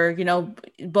for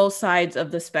both sides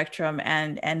of the spectrum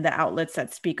and the outlets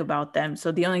that speak about them.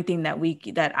 So the only thing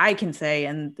that I can say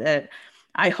and that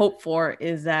I hope for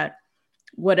is that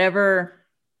whatever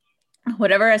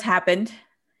has happened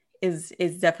is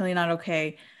definitely not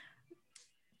okay.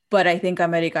 But I think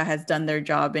America has done their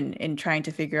job in trying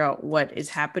to figure out what is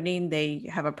happening. They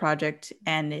have a project,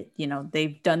 and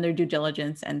they've done their due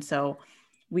diligence, and so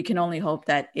we can only hope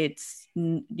that it's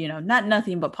not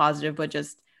nothing but positive, but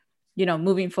just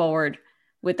moving forward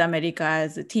with America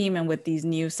as a team and with these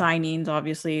new signings,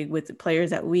 obviously with the players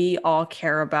that we all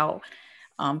care about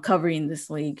covering this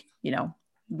league.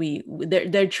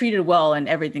 They're treated well, and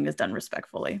everything is done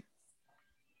respectfully.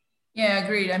 Yeah,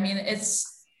 agreed. I mean,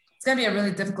 it's going to be a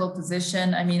really difficult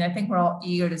position. I mean, I think we're all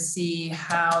eager to see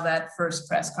how that first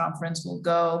press conference will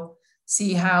go,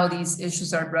 see how these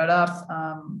issues are brought up,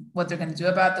 what they're going to do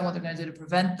about them, what they're going to do to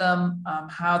prevent them,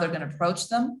 how they're going to approach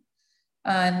them.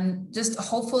 And just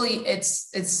hopefully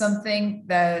it's something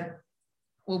that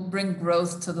will bring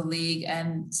growth to the league.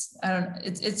 And I don't,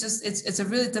 it's a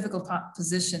really difficult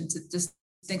position to just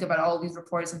think about all these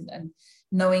reports and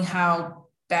knowing how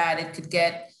bad it could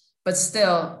get. But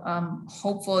still,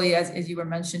 hopefully, as you were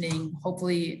mentioning,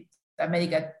 hopefully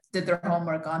America did their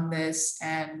homework on this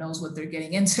and knows what they're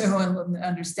getting into and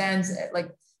understands like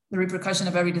the repercussion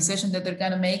of every decision that they're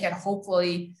going to make. And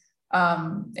hopefully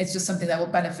it's just something that will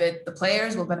benefit the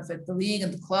players, will benefit the league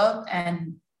and the club.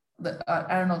 And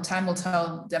I don't know, time will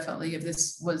tell definitely if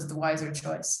this was the wiser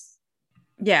choice.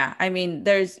 Yeah, I mean,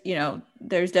 there's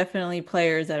definitely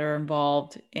players that are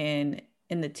involved in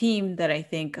the team that I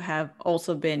think have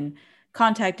also been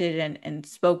contacted and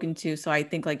spoken to. So I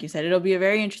think, like you said, it'll be a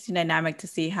very interesting dynamic to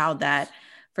see how that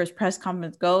first press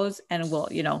conference goes, and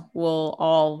we'll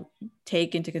all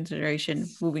take into consideration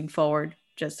moving forward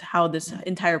just how this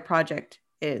entire project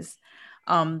is.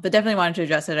 But definitely wanted to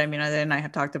address it. I mean, Ade and I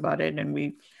have talked about it, and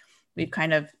we've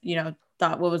kind of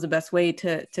thought what was the best way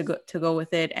to go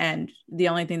with it. And the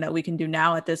only thing that we can do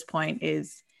now at this point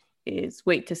is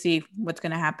wait to see what's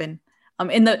going to happen.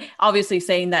 In the obviously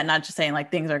saying that, not just saying like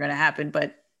things are going to happen,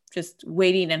 but just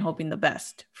waiting and hoping the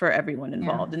best for everyone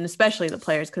involved, and especially the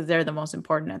players, because they're the most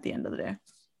important at the end of the day.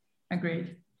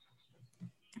 Agreed.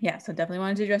 Yeah, so definitely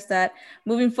wanted to address that.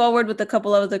 Moving forward with a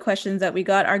couple of other questions that we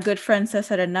got, our good friend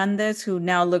Cesar Hernandez, who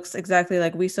now looks exactly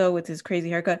like Wiso with his crazy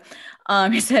haircut,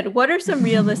 he said, what are some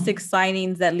realistic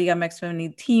signings that Liga MX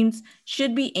Femenil teams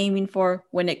should be aiming for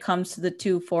when it comes to the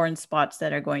 2 foreign spots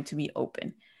that are going to be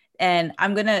open? And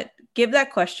I'm going to give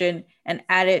that question and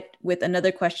add it with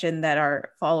another question that our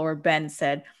follower Ben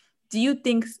said. Do you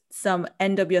think some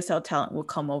NWSL talent will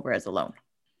come over as a loan?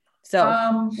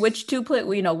 So which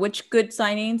which good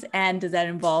signings, and does that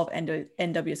involve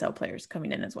NWSL players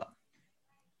coming in as well?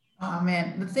 Oh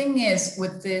man, the thing is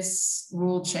with this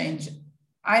rule change,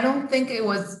 I don't think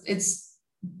it's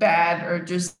bad or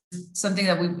just something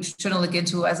that we shouldn't look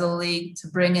into as a league to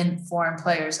bring in foreign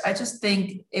players. I just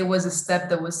think it was a step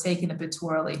that was taken a bit too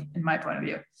early, in my point of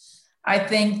view. I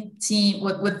think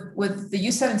with the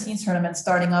U17 tournament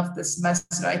starting off this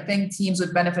semester, I think teams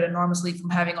would benefit enormously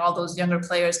from having all those younger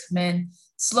players come in,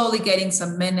 slowly getting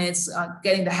some minutes,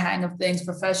 getting the hang of things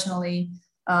professionally,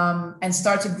 and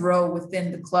start to grow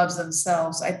within the clubs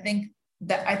themselves. I think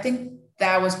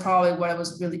that was probably what I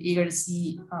was really eager to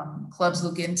see clubs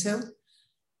look into.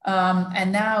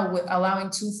 And now with allowing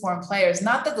 2 foreign players,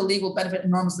 not that the league will benefit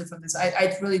enormously from this.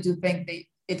 I really do think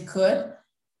it could.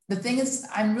 The thing is,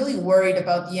 I'm really worried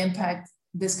about the impact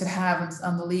this could have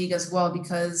on the league as well,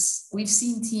 because we've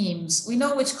seen teams, we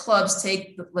know which clubs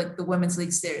take the women's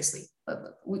league seriously.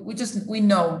 We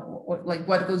know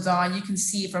what goes on. You can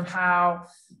see from how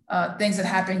things that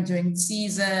happen during the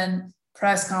season,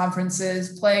 press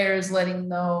conferences, players letting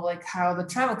know like how the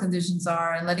travel conditions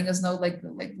are and letting us know like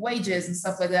wages and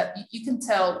stuff like that. You can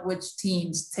tell which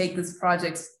teams take this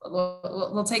project.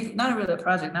 They'll take not really a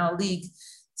project, now a league,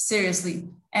 seriously.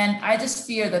 And I just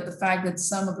fear that the fact that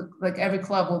some of every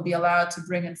club will be allowed to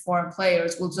bring in foreign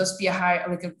players will just be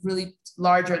a really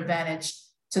larger advantage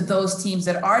to those teams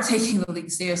that are taking the league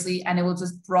seriously, and it will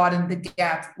just broaden the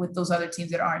gap with those other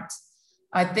teams that aren't.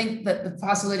 I think that the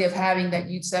possibility of having that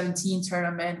U17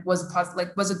 tournament was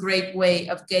a great way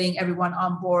of getting everyone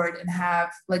on board and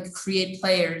create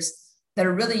players that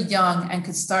are really young and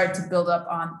could start to build up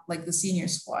on the senior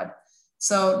squad.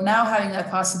 So now having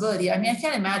that possibility, I mean, I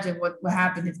can't imagine what would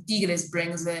happen if Tigres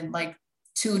brings in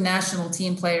 2 national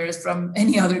team players from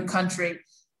any other country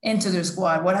into their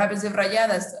squad. What happens if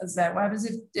Rayadas does that? What happens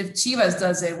if Chivas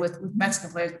does it with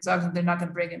Mexican players? Because obviously they're not going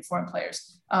to bring in foreign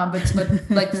players, but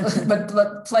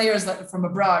players from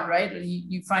abroad, right?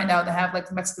 You find out they have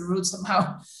Mexican roots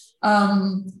somehow.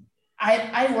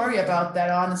 I worry about that,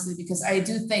 honestly, because I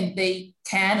do think they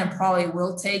can and probably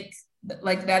will take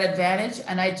that advantage,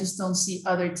 and I just don't see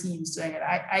other teams doing it.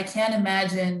 I can't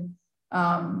imagine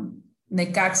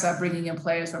Necaxa bringing in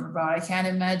players from abroad. I can't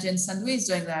imagine San Luis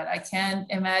doing that. I can't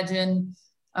imagine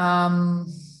I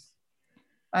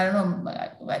don't know,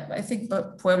 I think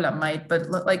Puebla might,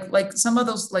 but some of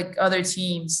those other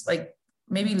teams,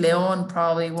 maybe Leon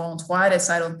probably won't. Juarez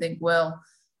I don't think will.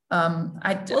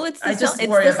 I just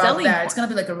worry about that. It's going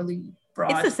to be a really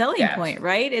broad It's the selling gap. point,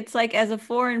 right? It's as a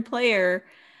foreign player,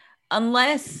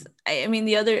 unless I mean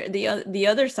the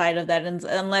other side of that,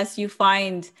 unless you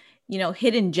find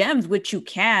hidden gems, which you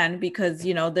can, because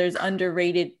there's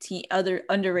other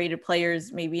underrated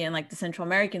players maybe in the Central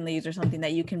American leagues or something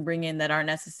that you can bring in that aren't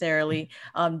necessarily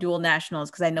dual nationals,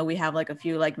 because I know we have a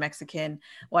few Mexican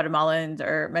Guatemalans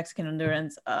or Mexican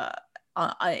Hondurans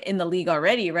in the league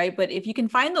already, right? But if you can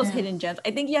find those hidden gems,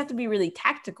 I think you have to be really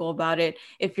tactical about it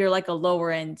if you're a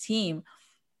lower end team.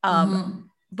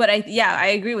 But I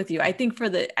agree with you. I think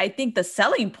the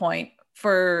selling point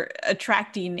for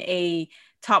attracting a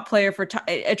top player for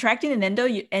attracting an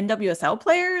NWSL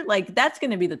player, like that's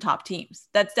going to be the top teams.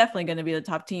 That's definitely going to be the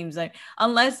top teams. Like,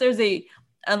 unless there's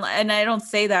and I don't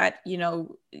say that,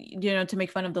 to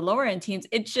make fun of the lower end teams.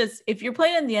 It's just, if you're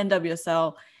playing in the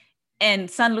NWSL and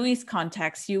San Luis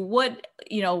contacts you, what,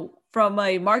 from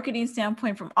a marketing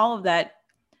standpoint, from all of that,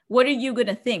 what are you going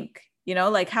to think?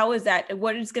 Like, how is that?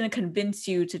 What is going to convince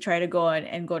you to try to go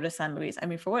and go to San Luis? I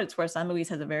mean, for what it's worth, San Luis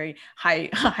has a very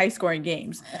high scoring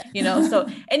games, so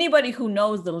anybody who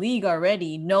knows the league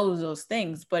already knows those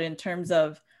things. But in terms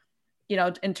of,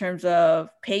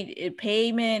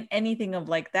 payment, anything of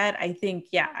like that, I think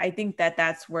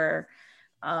that's where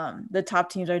the top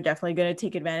teams are definitely going to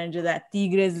take advantage of that.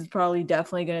 Tigres is probably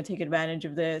definitely going to take advantage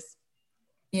of this.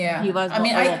 Yeah.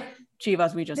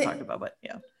 Chivas we just talked about, but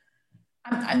yeah.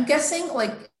 I'm guessing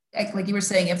like you were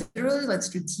saying, if they're really like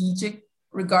strategic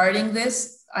regarding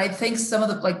this, I think some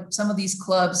of these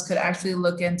clubs could actually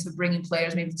look into bringing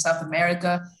players maybe from South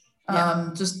America,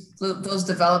 just those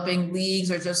developing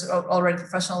leagues, or just already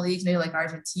professional leagues, maybe like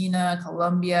Argentina,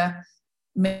 Colombia.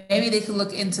 Maybe they could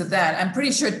look into that. I'm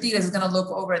pretty sure Tigres is going to look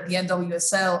over at the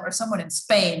NWSL or someone in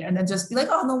Spain and then just be like,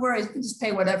 oh, no worries, you can just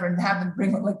pay whatever and have them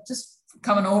bring, like, just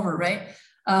coming over, right?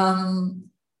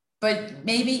 But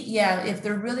maybe, if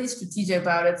they're really strategic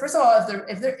about it, first of all,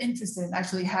 if they're interested in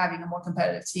actually having a more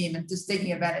competitive team and just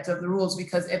taking advantage of the rules,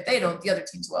 because if they don't, the other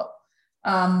teams will.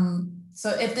 So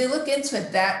if they look into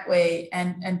it that way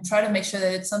and try to make sure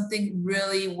that it's something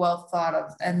really well thought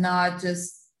of and not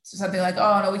just something like,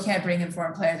 oh no, we can't bring in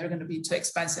foreign players, they're going to be too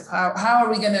expensive. How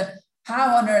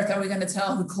on earth are we going to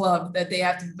tell the club that they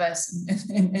have to invest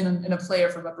in a player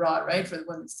from abroad, right, for the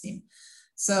women's team?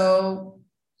 So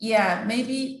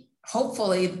maybe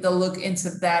hopefully they'll look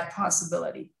into that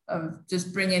possibility of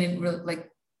just bringing in really like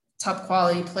top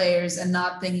quality players and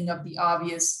not thinking of the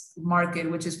obvious market,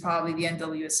 which is probably the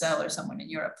NWSL or someone in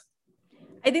Europe.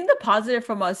 I think the positive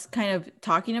from us kind of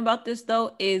talking about this,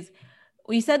 though, is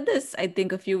we said this, I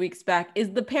think, a few weeks back,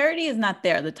 is the parity is not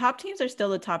there. The top teams are still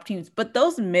the top teams, but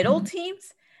those middle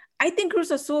teams, I think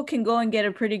Cruz Azul can go and get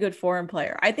a pretty good foreign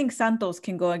player. I think Santos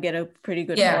can go and get a pretty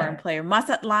good foreign player.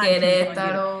 Mazatlan.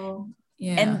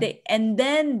 And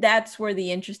then that's where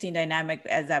the interesting dynamic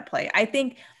as that play. I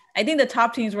think the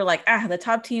top teams were like, the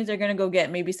top teams are going to go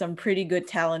get maybe some pretty good,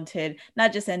 talented,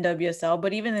 not just NWSL,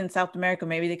 but even in South America,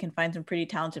 maybe they can find some pretty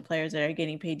talented players that are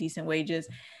getting paid decent wages.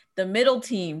 The middle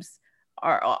teams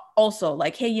are also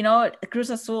like, hey, you know what, Cruz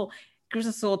Azul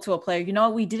to a player, you know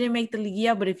what, we didn't make the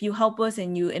Liguilla, but if you help us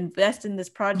and you invest in this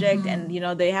project and,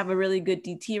 they have a really good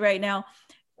DT right now,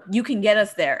 you can get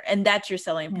us there. And that's your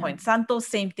selling point. Santos,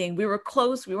 same thing. We were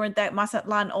close. We weren't that.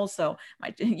 Mazatlan also,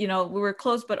 we were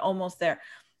close, but almost there.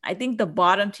 I think the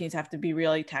bottom teams have to be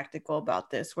really tactical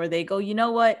about this, where they go, you know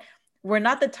what, we're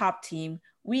not the top team.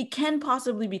 We can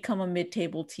possibly become a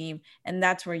mid-table team. And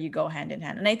that's where you go hand in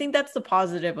hand. And I think that's the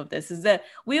positive of this, is that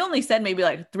we only said maybe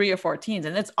like 3 or 4 teams,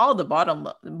 and it's all the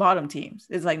bottom teams.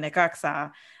 It's like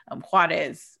Necaxa,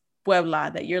 Juarez,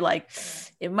 Puebla, that you're like,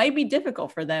 it might be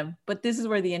difficult for them, but this is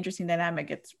where the interesting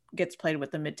dynamic gets played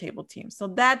with the mid-table team. So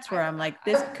that's where I'm like,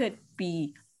 this could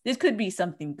be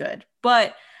something good.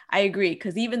 But I agree,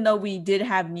 because even though we did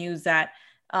have news that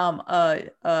Fuerzas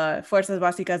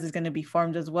Básicas is going to be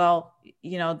formed as well,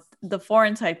 the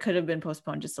foreign side could have been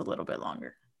postponed just a little bit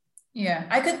longer. Yeah,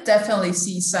 I could definitely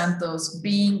see Santos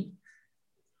being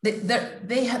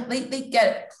they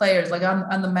get players like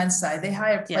on the men's side. They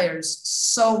hire players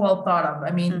so well thought of.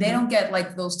 I mean, they don't get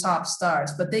like those top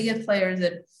stars, but they get players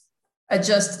that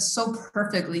adjust so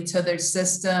perfectly to their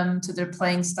system, to their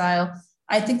playing style.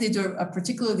 I think they do a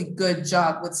particularly good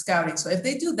job with scouting. So if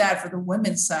they do that for the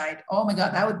women's side, oh my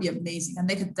God, that would be amazing. And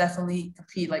they could definitely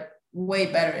compete like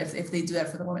way better if they do that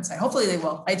for the women's side. Hopefully they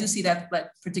will. I do see that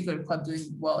particular club doing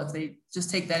well if they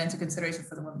just take that into consideration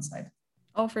for the women's side.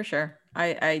 Oh, for sure.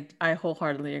 I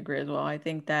wholeheartedly agree as well. I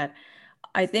think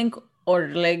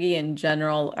Orlegui in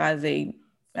general as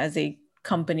a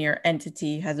company or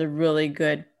entity has a really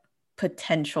good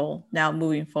potential now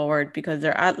moving forward, because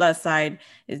their Atlas side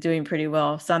is doing pretty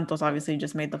well. Santos obviously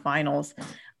just made the finals.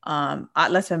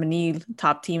 Atlas Femenil,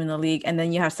 top team in the league. And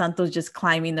then you have Santos just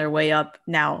climbing their way up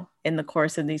now in the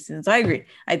course of these seasons. So I agree.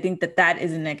 I think that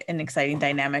is an exciting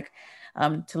dynamic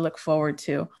to look forward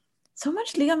to. So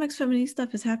much Liga MX Femenil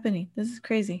stuff is happening. This is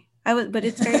crazy. But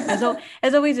it's very,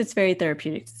 as always, it's very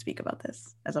therapeutic to speak about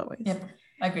this, as always. Yep.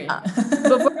 Agree.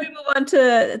 Before we move on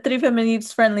to Tri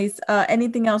Femenine's friendlies,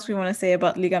 anything else we want to say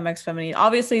about Liga MX Femenil?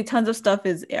 Obviously, tons of stuff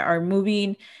are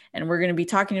moving, and we're going to be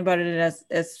talking about it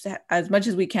as much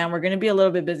as we can. We're going to be a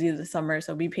little bit busy this summer,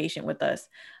 so be patient with us.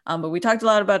 But we talked a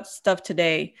lot about stuff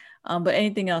today. But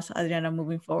anything else, Adriana,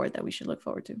 moving forward that we should look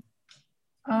forward to?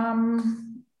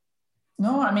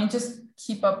 No, I mean, just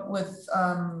keep up with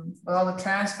all the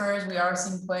transfers. We are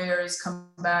seeing players come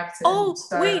back to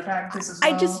start practice as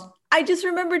well. I just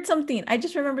remembered something.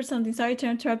 Sorry to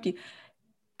interrupt you.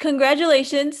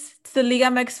 Congratulations to the Liga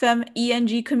MX Fem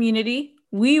ENG community.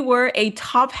 We were a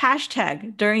top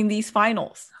hashtag during these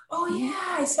finals. Oh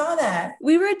yeah, I saw that.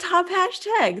 We were a top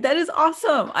hashtag. That is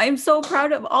awesome. I'm so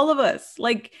proud of all of us.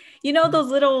 Like, you know, those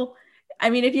little, I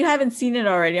mean, if you haven't seen it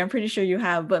already, I'm pretty sure you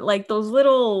have, but like those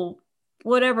little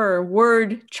whatever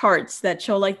word charts that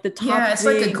show like the top. Yeah, it's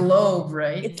like a globe,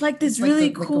 right? It's like this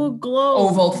really cool globe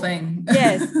oval thing.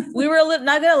 Yes, we were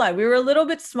not gonna lie, we were a little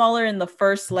bit smaller in the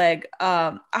first leg.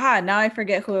 Now I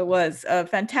forget who it was. A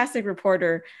fantastic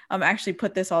reporter actually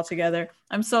put this all together.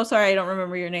 I'm so sorry, I don't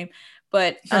remember your name,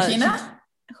 but Georgina.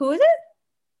 Who is it?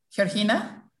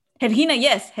 Georgina. Hergina,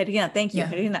 yes, Hergina, thank you,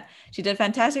 yeah. Hergina. She did a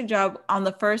fantastic job on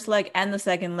the first leg and the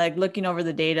second leg, looking over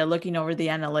the data, looking over the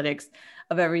analytics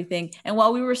of everything. And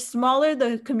while we were smaller,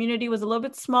 the community was a little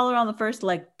bit smaller on the first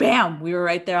leg. Bam, we were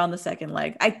right there on the second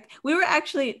leg. We were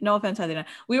actually, no offense, Adriana,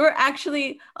 we were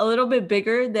actually a little bit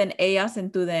bigger than Ellas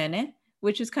and TUDN,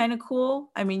 which is kind of cool.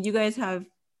 I mean, you guys have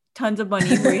tons of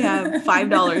money. We have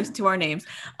 $5 to our names.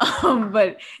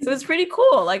 But it was pretty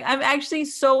cool. Like, I'm actually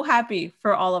so happy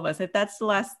for all of us. If that's the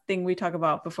last thing we talk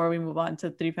about before we move on to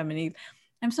Tri Femenil,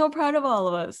 I'm so proud of all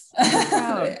of us.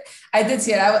 I did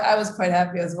see it. I was quite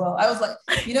happy as well. I was like,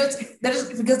 you know,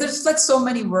 because there's like so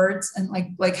many words and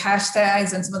like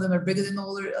hashtags, and some of them are bigger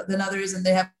than others, and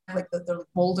they have like the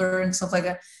bolder and stuff like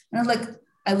that. And I was like,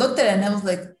 I looked at it and I was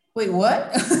like, wait,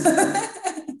 what?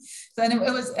 So anyway,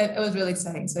 it was really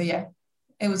exciting. So yeah,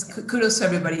 it was kudos to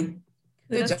everybody.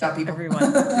 Good job, people.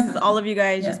 Everyone. This is all of you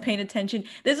guys just paying attention.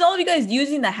 This is all of you guys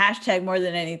using the hashtag more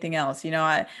than anything else. You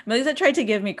know, Melissa tried to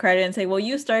give me credit and say, well,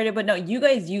 you started, but no, you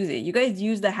guys use it. You guys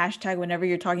use the hashtag whenever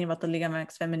you're talking about the Liga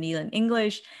MX Femenil in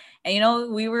English. And, you know,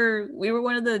 we were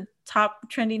one of the top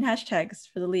trending hashtags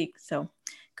for the league. So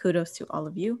kudos to all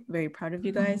of you. Very proud of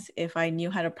you guys. If I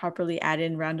knew how to properly add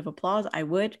in round of applause, I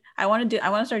would. I want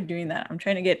to start doing that. I'm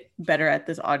trying to get better at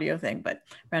this audio thing, but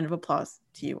round of applause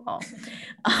to you all.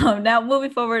 Now moving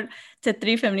forward to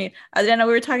Tri Femenil. Adriana,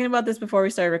 we were talking about this before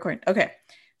we started recording. Okay.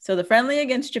 So the friendly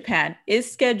against Japan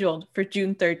is scheduled for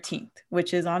June 13th,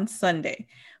 which is on Sunday,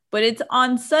 but it's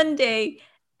on Sunday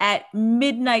at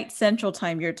midnight Central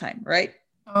Time, your time, right?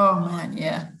 Oh man.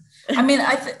 Yeah. I mean,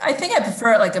 I think I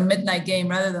prefer like a midnight game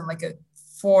rather than like a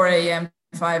 4 a.m.,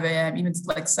 5 a.m., even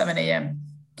like 7 a.m.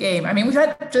 game. I mean, we've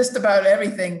had just about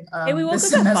everything. We woke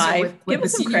up at 5. Give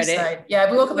us some credit. Side.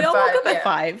 Yeah, we woke up at 5. We all woke up at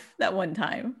 5 that one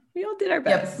time. We all did our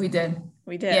best. Yep, we did.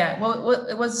 We did. Yeah. Well,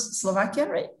 it was Slovakia,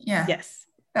 right? Yeah. Yes.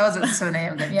 That was at 7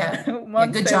 a.m. Then. Yeah.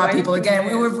 Good job, people.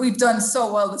 Again, we've done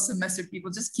so well this semester,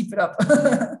 people. Just keep it up.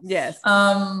 Yes.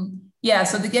 Yeah,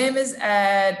 so the game is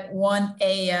at 1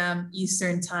 a.m.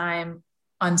 Eastern time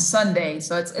on Sunday.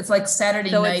 So it's like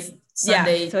Saturday night,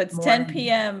 Sunday. Yeah, so it's morning. 10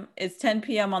 p.m. It's 10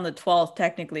 p.m. on the 12th,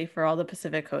 technically, for all the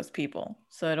Pacific Coast people.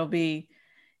 So it'll be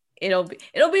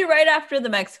right after the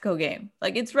Mexico game.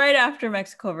 Like, it's right after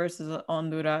Mexico versus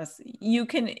Honduras. You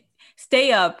can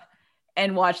stay up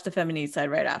and watch the feminine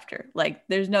side right after. Like,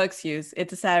 there's no excuse.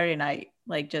 It's a Saturday night.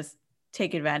 Like, just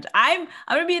take advantage. I'm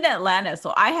gonna be in Atlanta,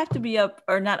 so I have to be up,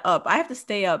 or not up. I have to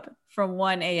stay up from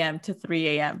 1 a.m. to 3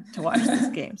 a.m. to watch this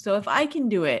game. So if I can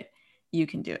do it, you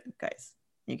can do it, guys.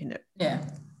 You can do it. Yeah.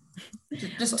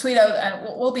 Just tweet out, and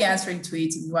we'll be answering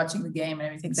tweets and watching the game and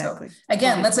everything. Exactly. So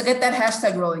again, let's get that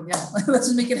hashtag rolling. Yeah, let's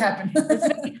just make it happen.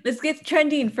 let's get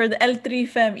trending for the El Tri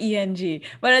Fem ENG.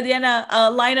 But Adriana,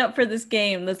 lineup for this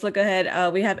game. Let's look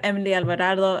ahead. We have Emily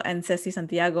Alvarado and Ceci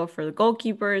Santiago for the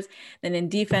goalkeepers. Then in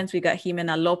defense, we got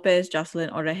Jimena Lopez, Jocelyn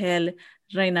Orejel,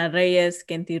 Reina Reyes,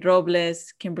 Kenti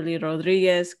Robles, Kimberly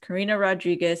Rodriguez, Karina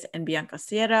Rodriguez, and Bianca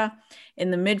Sierra. In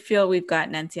the midfield, we've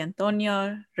got Nancy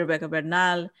Antonio, Rebecca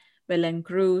Bernal, Belen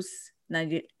Cruz,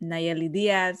 Nayeli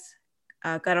Diaz,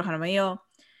 Caro Jaramillo,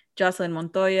 Jocelyn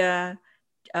Montoya,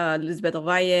 Lisbeth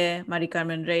Ovalle, Mari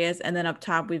Carmen Reyes, and then up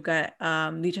top we've got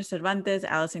Licha Cervantes,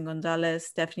 Alison Gonzalez,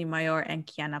 Stephanie Mayor, and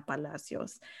Kiana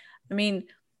Palacios. I mean,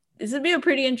 this would be a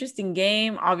pretty interesting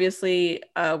game. Obviously,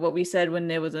 what we said when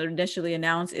it was initially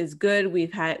announced is good.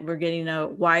 We're getting a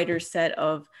wider set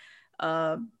of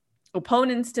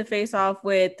opponents to face off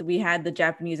with. We had the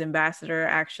Japanese ambassador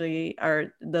actually,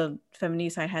 or the feminine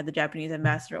side had the Japanese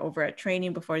ambassador over at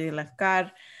training before they left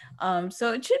CAR.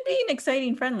 So it should be an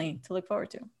exciting friendly to look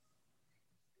forward to.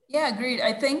 Yeah, agreed.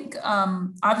 I think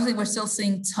obviously we're still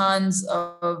seeing tons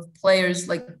of players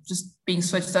like just being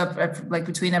switched up like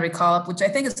between every call up, which I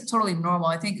think is totally normal.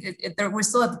 I think we're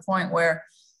still at the point where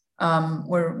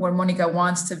Monica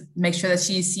wants to make sure that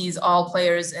she sees all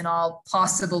players in all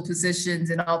possible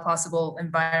positions, in all possible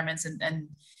environments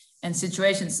and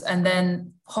situations. And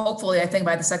then hopefully, I think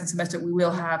by the second semester, we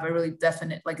will have a really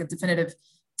definitive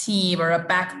team or a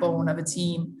backbone of a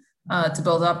team to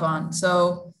build up on.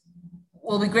 So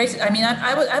will be great. I mean,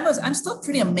 I'm still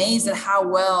pretty amazed at how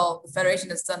well the Federation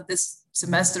has done this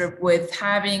semester with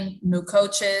having new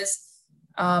coaches.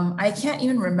 I can't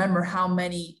even remember how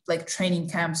many like training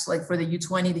camps, like for the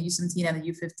U20, the U17 and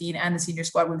the U15 and the senior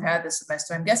squad we've had this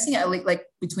semester. I'm guessing at least like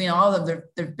between all of them,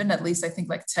 there've been at least, I think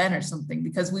like 10 or something,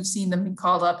 because we've seen them being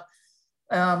called up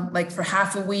like for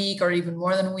half a week or even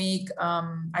more than a week.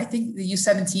 I think the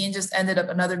U17 just ended up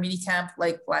another mini camp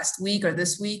like last week or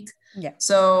this week. Yeah.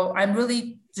 So I'm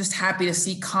really just happy to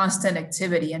see constant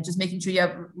activity and just making sure you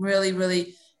have really,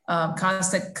 really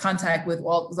constant contact with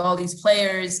all these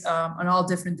players on all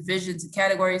different divisions and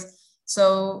categories.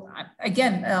 So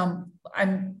again,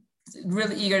 I'm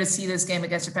really eager to see this game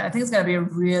against Japan. I think it's going to be a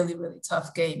really, really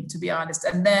tough game, to be honest.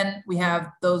 And then we have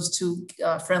those two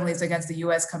friendlies against the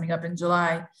US coming up in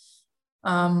July.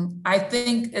 I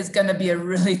think it's going to be a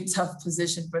really tough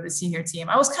position for the senior team.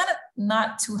 I was kind of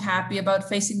not too happy about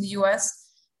facing the US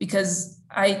because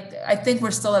I think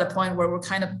we're still at a point where we're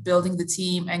kind of building the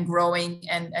team and growing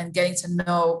and getting to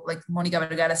know like Monica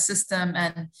Vergara's system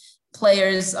and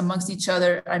players amongst each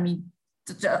other. I mean,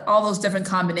 all those different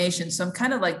combinations. So I'm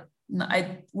kind of like,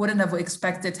 I wouldn't have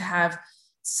expected to have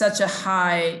such a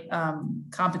high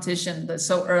competition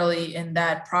so early in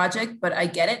that project, but I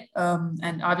get it.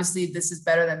 And obviously this is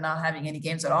better than not having any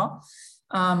games at all.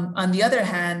 On the other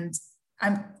hand,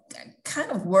 I'm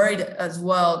kind of worried as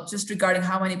well, just regarding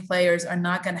how many players are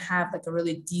not going to have like a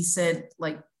really decent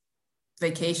like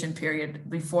vacation period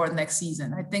before next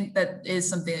season. I think that is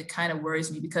something that kind of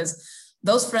worries me because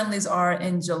those friendlies are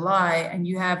in July and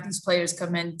you have these players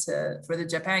come in for the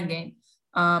Japan game.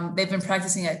 They've been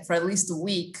practicing it for at least a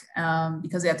week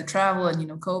because they have to travel and,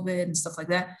 COVID and stuff like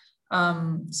that.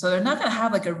 So they're not going to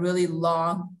have like a really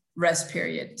long rest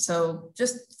period. So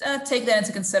just take that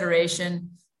into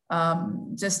consideration.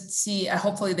 Just see,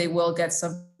 hopefully they will get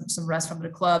some rest from the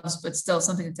clubs, but still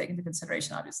something to take into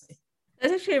consideration, obviously.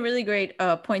 That's actually a really great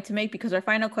point to make because our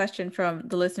final question from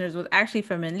the listeners was actually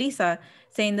from Elisa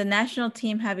saying the national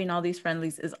team having all these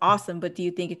friendlies is awesome, but do you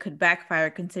think it could backfire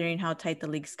considering how tight the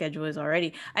league schedule is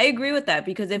already? I agree with that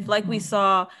because if like we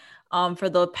saw for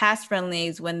the past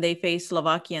friendlies when they faced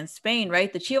Slovakia and Spain,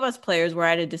 right, the Chivas players were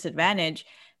at a disadvantage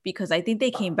because I think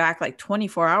they came back like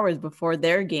 24 hours before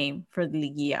their game for the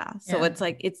Liguilla. So it's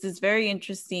like, it's this very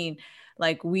interesting,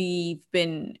 like we've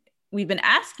been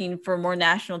asking for more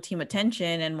national team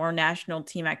attention and more national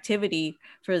team activity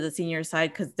for the senior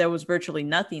side because there was virtually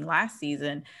nothing last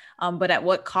season. But at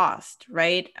what cost,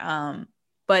 right?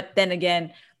 But then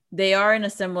again, they are in a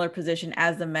similar position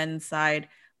as the men's side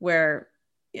where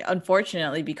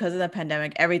unfortunately, because of the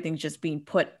pandemic, everything's just being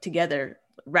put together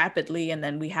rapidly. And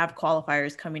then we have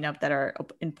qualifiers coming up that are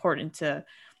important to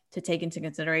take into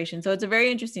consideration. So it's a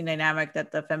very interesting dynamic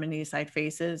that the feminine side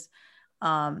faces.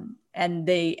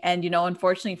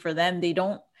 Unfortunately for them, they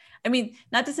don't, I mean,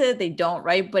 not to say that they don't,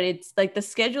 right? But it's like the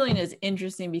scheduling is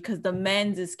interesting because the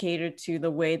men's is catered to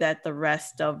the way that the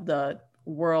rest of the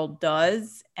world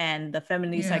does. And the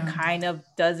feminine side kind of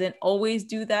doesn't always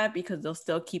do that because they'll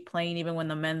still keep playing even when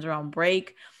the men's are on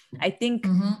break. I think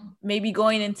maybe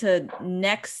going into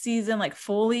next season, like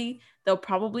fully, they'll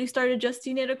probably start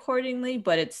adjusting it accordingly,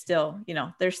 but it's still,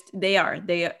 they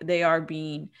are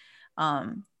being,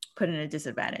 put in a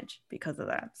disadvantage because of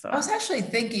that. So I was actually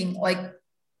thinking like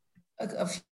a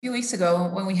few weeks ago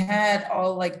when we had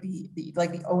all like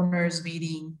the owners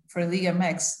meeting for Liga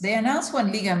MX, they announced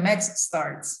when Liga MX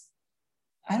starts.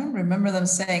 I don't remember them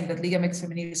saying that Liga MX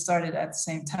Femenil started at the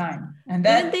same time. And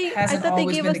that hasn't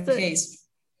always been the case.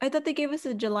 I thought they gave us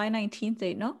a July 19th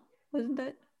date. No, wasn't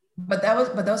that? But that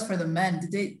was for the men.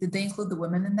 Did they include the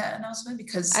women in that announcement?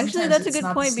 Because actually, that's a good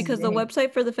point because the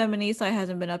website for the feminine side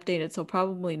hasn't been updated, so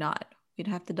probably not. We'd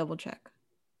have to double check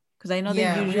because I know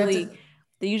they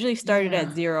usually started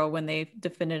at 0 when they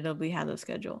definitively had the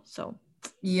schedule. So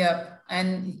yep,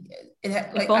 and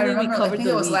it like I remember. I think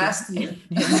it was last year.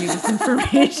 This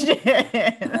information.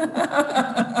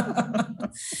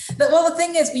 Well, the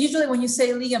thing is, usually when you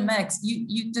say Liga MX,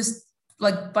 you just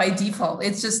like by default.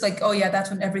 It's just like, oh yeah, that's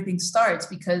when everything starts,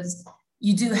 because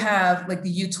you do have like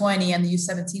the U20 and the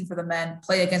U17 for the men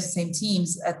play against the same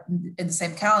teams in the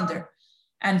same calendar.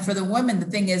 And for the women, the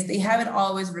thing is, they haven't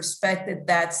always respected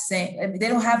that same, I mean, they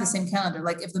don't have the same calendar.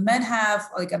 Like if the men have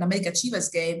like an America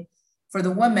Chivas game, for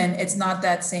the women, it's not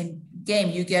that same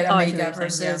game. You get America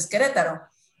versus Querétaro.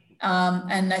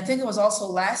 And I think it was also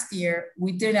last year,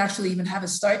 we didn't actually even have a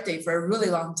start date for a really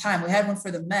long time. We had one for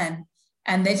the men,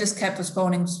 and they just kept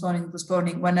postponing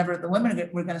whenever the women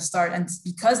were going to start. And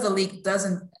because the league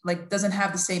doesn't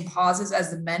have the same pauses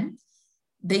as the men,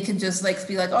 they can just like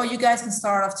be like, oh, you guys can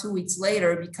start off 2 weeks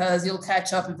later because you'll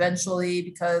catch up eventually,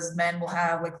 because men will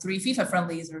have like 3 FIFA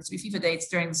friendlies or 3 FIFA dates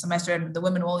during the semester, and the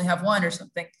women will only have one or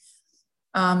something.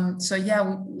 So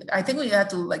yeah, I think we had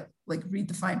to like read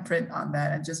the fine print on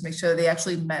that and just make sure they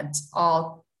actually meant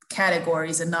all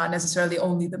categories and not necessarily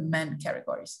only the men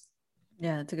categories.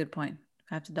 Yeah, that's a good point.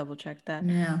 I have to double check that.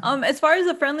 Yeah. As far as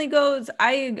the friendly goes,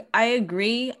 I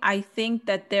agree. I think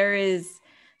that there is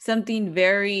something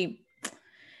very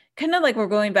kind of like we're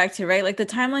going back to, right? Like the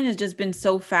timeline has just been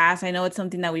so fast. I know it's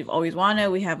something that we've always wanted.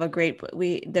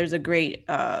 There's a great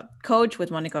coach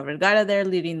with Monica Vergara there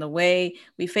leading the way.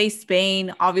 We faced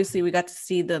Spain. Obviously, we got to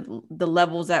see the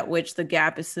levels at which the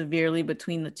gap is severely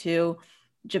between the two.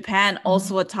 Japan,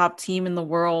 also a top team in the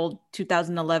world,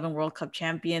 2011 World Cup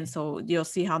champion. So you'll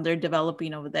see how they're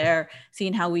developing over there,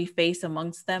 seeing how we face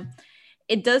amongst them.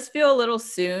 It does feel a little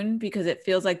soon because it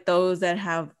feels like those that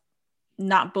have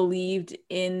not believed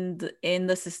in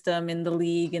the system, in the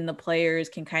league, in the players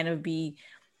can kind of be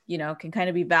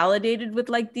validated with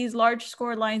like these large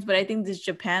score lines. But I think this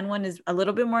Japan one is a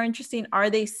little bit more interesting.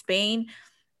 Are they Spain?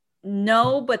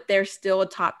 No, but they're still a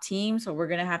top team. So we're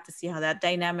going to have to see how that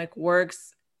dynamic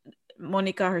works.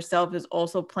 Monica herself is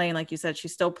also playing, like you said,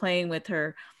 she's still playing with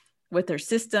her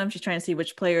system. She's trying to see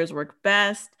which players work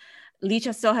best.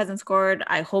 Licha still hasn't scored.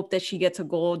 I hope that she gets a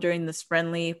goal during this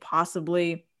friendly,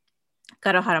 possibly.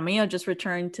 Caro Jaramillo just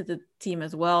returned to the team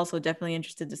as well, so definitely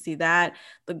interested to see that.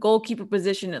 The goalkeeper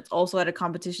position, it's also at a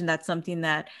competition. That's something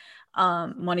that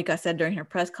Monica said during her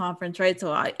press conference, right?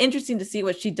 So interesting to see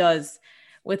what she does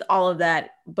with all of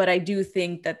that. But I do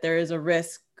think that there is a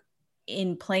risk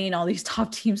in playing all these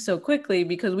top teams so quickly,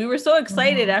 because we were so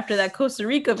excited after that Costa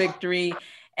Rica victory.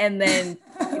 And then,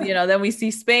 then we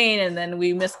see Spain, and then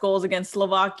we miss goals against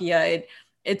Slovakia.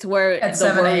 It's where at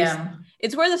 7 a.m.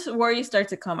 It's where the worries start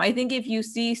to come. I think if you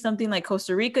see something like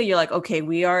Costa Rica, you're like, okay,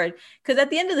 we are, because at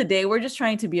the end of the day, we're just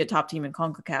trying to be a top team in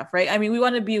CONCACAF, right? I mean, we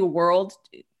want to be a world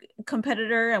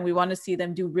competitor, and we want to see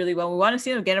them do really well. We want to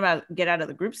see them get out of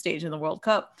the group stage in the World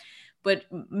Cup, but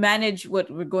manage what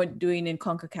we're doing in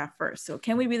CONCACAF first. So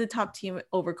can we be the top team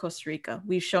over Costa Rica?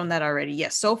 We've shown that already.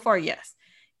 Yes, so far, yes.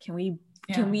 Can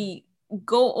we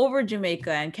go over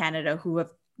Jamaica and Canada, who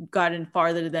have gotten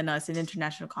farther than us in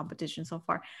international competition so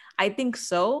far? I think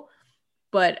so,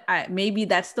 but maybe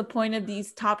that's the point of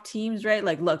these top teams, right?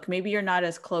 Like, look, maybe you're not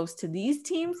as close to these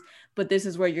teams, but this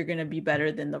is where you're going to be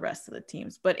better than the rest of the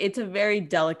teams. But it's a very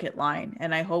delicate line,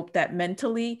 and I hope that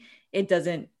mentally it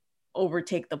doesn't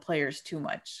overtake the players too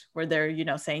much, where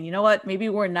they're saying, you know what, maybe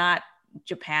we're not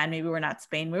Japan, maybe we're not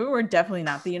Spain, maybe we're definitely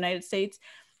not the United States.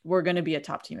 We're going to be a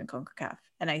top team in CONCACAF,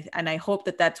 and I hope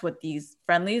that that's what these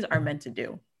friendlies are meant to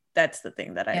do. That's the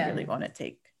thing that I really want to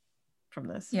take from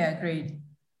this. Yeah, agreed.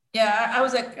 Yeah, I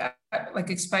was like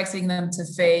expecting them to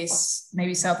face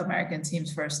maybe South American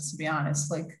teams first, to be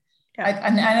honest.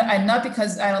 I'm not,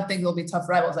 because I don't think they'll be tough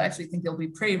rivals. I actually think they'll be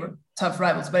pretty tough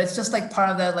rivals, but it's just like part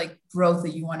of that like growth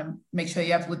that you want to make sure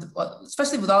you have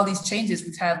especially with all these changes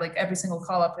we've had. Like every single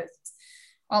call up, it's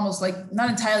almost like not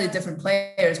entirely different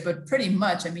players, but pretty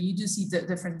much. I mean, you do see the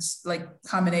different like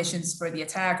combinations for the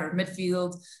attack or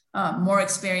midfield, more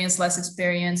experienced, less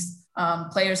experienced,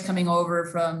 players coming over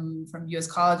from US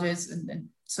colleges. And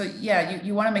so, yeah,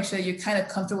 you want to make sure you're kind of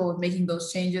comfortable with making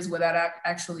those changes without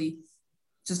actually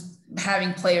just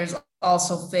having players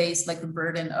also face like the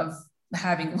burden of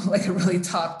having like a really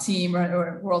top team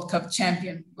or a World Cup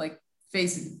champion, like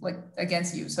facing like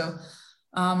against you. So,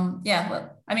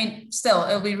 I mean, still,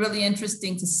 it'll be really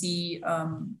interesting to see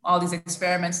all these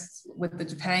experiments with the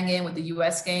Japan game, with the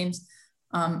US games.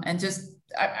 And just,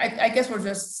 I guess we're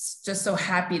just so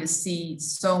happy to see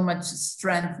so much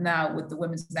strength now with the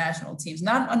women's national teams,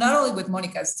 not only with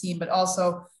Monica's team, but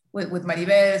also with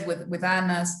Maribel's, with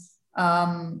Anna's,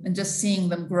 and just seeing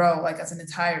them grow like as an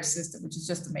entire system, which is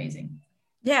just amazing.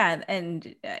 Yeah.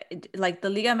 And like the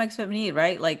Liga MX Femenil,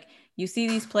 right? Like you see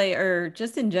these players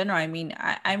just in general. I mean,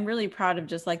 I'm really proud of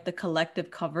just like the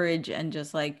collective coverage and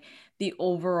just like the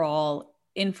overall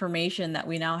information that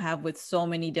we now have with so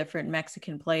many different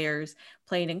Mexican players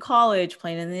playing in college,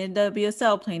 playing in the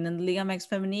WSL, playing in the Liga MX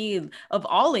Femenil of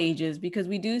all ages, because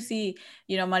we do see,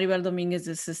 you know, Maribel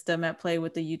Dominguez's system at play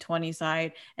with the U20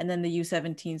 side and then the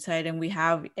U17 side. And we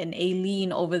have an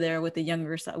Aileen over there with the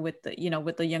younger side, with the, you know,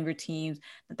 with the younger teams,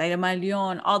 Natalia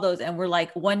Leon, all those. And we're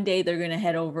like, one day they're going to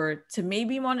head over to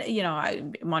maybe,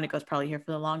 Monica's probably here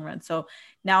for the long run. So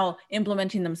now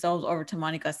implementing themselves over to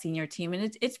Monica's senior team.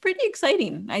 And it's pretty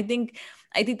exciting. I think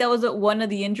that was one of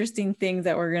the interesting things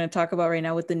that we're going to talk about right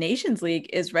now with the Nations League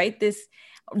is, right,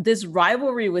 this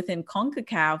rivalry within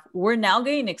CONCACAF. We're now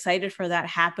getting excited for that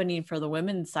happening for the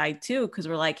women's side too, because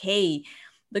we're like, hey,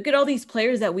 look at all these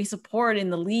players that we support in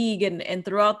the league and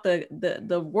throughout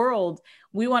the world.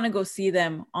 We want to go see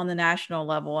them on the national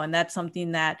level. And that's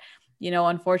something that, you know,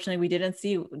 unfortunately we didn't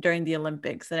see during the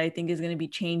Olympics, that I think is going to be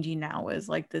changing now, is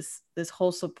like this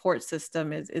whole support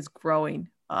system is growing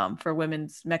for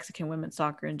Mexican women's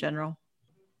soccer in general.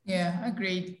 Yeah,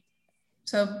 agreed.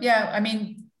 So yeah, I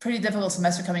mean, pretty difficult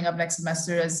semester coming up next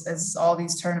semester as all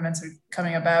these tournaments are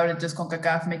coming about, and just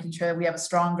CONCACAF making sure that we have a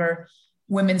stronger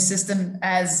women's system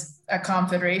as a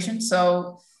confederation.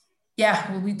 So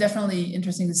yeah, it will be definitely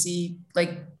interesting to see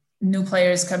like new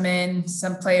players come in.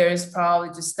 Some players probably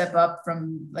just step up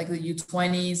from like the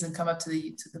U20s and come up to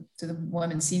the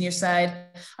women's senior side.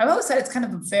 I've always said it's kind of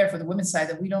unfair for the women's side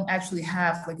that we don't actually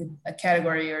have like a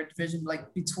category or a division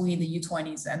like between the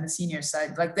U20s and the senior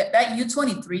side. Like that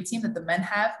U23 team that the men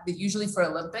have, that usually for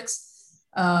Olympics,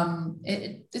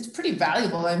 it's pretty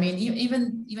valuable. I mean,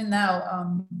 even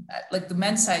now, like the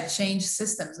men's side changed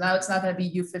systems. Now it's not going to be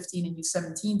U15 and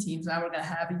U17 teams. Now we're going to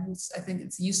have I think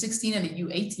it's U16 and a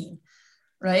U18,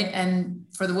 right? And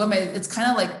for the women, it's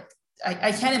kind of like,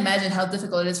 I can't imagine how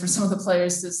difficult it is for some of the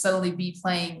players to suddenly be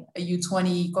playing a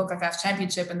U20 CONCACAF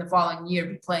championship and the following year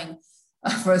be playing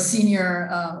for a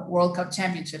senior World Cup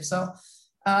championship. So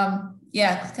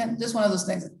yeah, it's kind of just one of those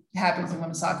things that happens in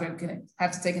women's soccer and can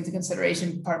have to take into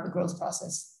consideration part of the growth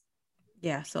process.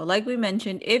 Yeah. So like we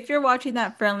mentioned, if you're watching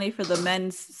that friendly for the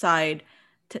men's side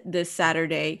this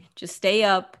Saturday, just stay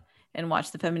up and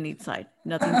watch the feminine side.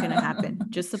 Nothing's going to happen.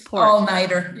 Just support.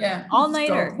 All-nighter. Yeah.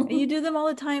 All-nighter. You do them all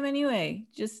the time anyway.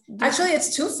 Actually,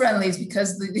 it's two friendlies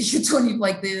because the U20,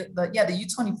 like the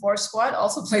U24 squad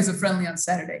also plays a friendly on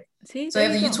Saturday. See, so you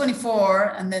have the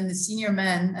U24 and then the senior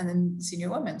men and then the senior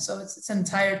women. So it's an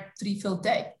entire 3-field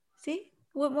day. See,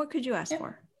 what more could you ask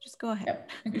for? Just go ahead.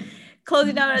 Yep.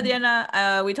 Closing down,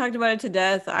 Adriana, we talked about it to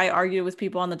death. I argued with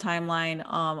people on the timeline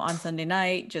on Sunday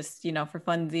night, just, you know, for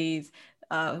funsies.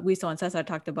 Wiso and Cesar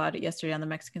talked about it yesterday on the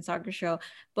Mexican Soccer Show.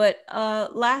 But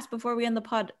before we end the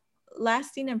pod,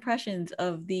 lasting impressions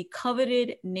of the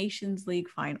coveted Nations League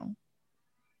final.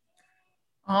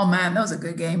 Oh man, that was a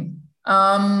good game.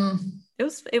 It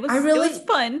was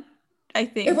fun. I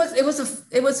think it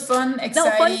was fun,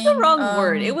 exciting. No, fun's the wrong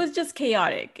word. It was just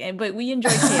chaotic, but we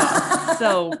enjoyed chaos.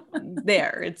 So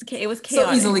it was chaotic.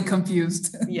 So easily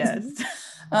confused. Yes.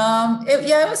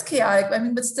 It was chaotic. I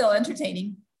mean, but still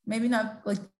entertaining. Maybe not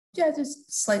like,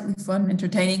 just slightly fun,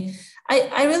 entertaining.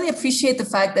 I really appreciate the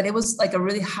fact that it was like a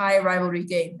really high rivalry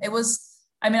game. It was.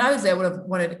 I mean, obviously, I would have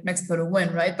wanted Mexico to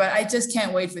win, right? But I just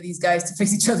can't wait for these guys to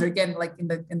face each other again, like in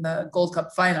the Gold Cup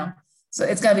final. So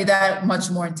it's going to be that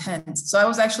much more intense. So I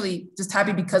was actually just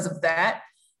happy because of that.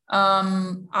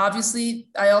 Obviously,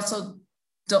 I also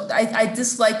I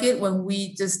dislike it when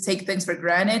we just take things for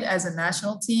granted as a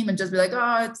national team and just be like,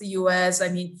 oh, it's the US. I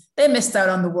mean, they missed out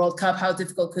on the World Cup. How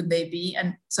difficult could they be?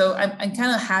 And so I'm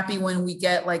kind of happy when we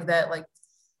get like that,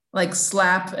 like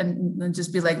slap and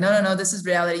just be like, no, this is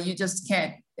reality. You just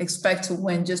can't expect to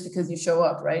win just because you show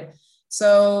up, right?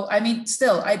 So, I mean,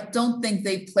 still, I don't think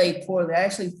they played poorly. I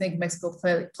actually think Mexico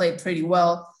played pretty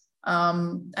well.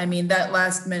 I mean, that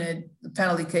last minute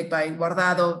penalty kick by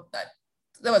Guardado,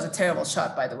 that was a terrible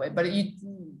shot, by the way, but you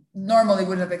normally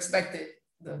wouldn't have expected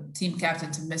the team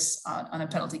captain to miss on a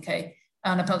penalty kick.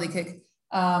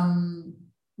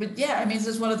 But yeah, I mean, it's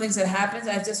just one of the things that happens.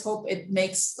 I just hope it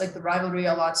makes like the rivalry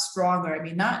a lot stronger. I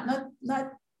mean, not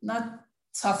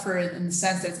tougher in the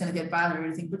sense that it's going to get violent or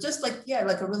anything, but just like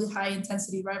a really high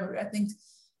intensity rivalry. I think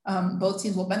both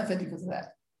teams will benefit because of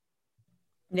that.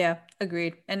 Yeah,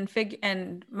 agreed.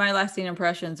 And my lasting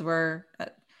impressions were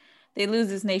they lose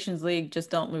this Nations League, just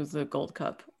don't lose the Gold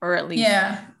Cup, or at least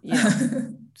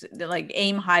like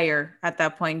aim higher at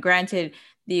that point. Granted,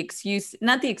 I don't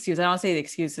want to say the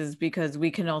excuses because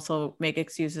we can also make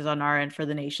excuses on our end for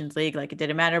the Nations League. Like it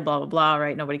didn't matter, blah, blah, blah,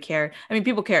 right? Nobody cared. I mean,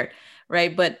 people cared,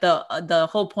 right? But the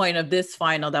whole point of this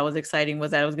final that was exciting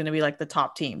was that it was going to be like the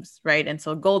top teams, right? And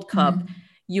so Gold Cup,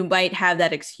 you might have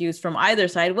that excuse from either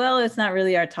side. Well, it's not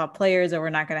really our top players, or we're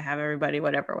not going to have everybody,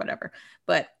 whatever.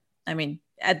 But I mean,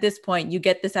 at this point, you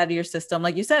get this out of your system,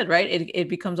 like you said, right? It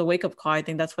becomes a wake up call. I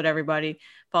think that's what everybody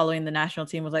following the national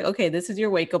team was like. Okay, this is your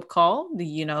wake up call.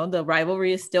 The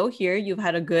rivalry is still here. You've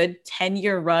had a good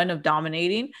 10-year run of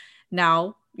dominating.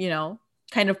 Now,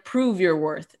 kind of prove your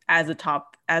worth as a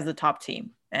top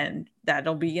team, and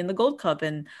that'll be in the Gold Cup.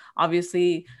 And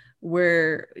obviously,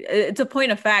 it's a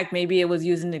point of fact. Maybe it was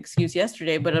using an excuse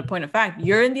yesterday, but a point of fact,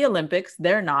 you're in the Olympics,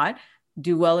 they're not.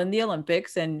 Do well in the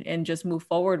Olympics and just move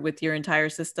forward with your entire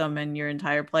system and your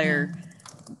entire player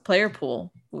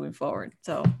pool moving forward.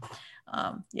 So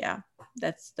yeah,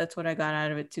 that's what I got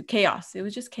out of it too. Chaos. It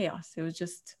was just chaos. It was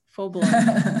just full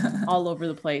blown all over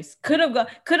the place. Could have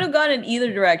gone in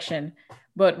either direction,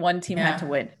 but one team had to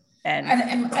win. And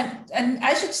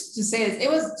I should just say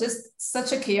it was just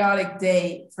such a chaotic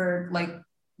day for like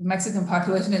Mexican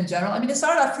population in general. I mean, it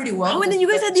started off pretty well. Oh, and then you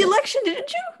guys had the election,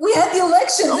 didn't you? We had the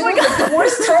election. Oh my God. The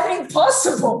worst timing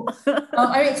possible.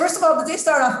 I mean, first of all, the day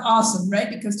started off awesome, right?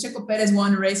 Because Checo Perez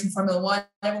won a race in Formula One.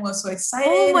 Everyone was so excited.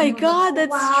 Oh my God, like,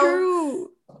 that's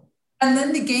true. And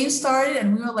then the game started,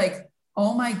 and we were like,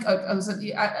 "Oh my God!"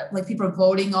 Like people are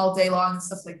voting all day long and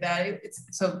stuff like that.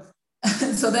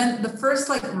 So then the first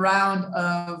like round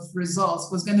of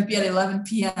results was going to be at 11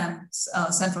 p.m.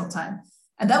 Central Time.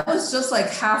 And that was just like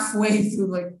halfway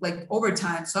through like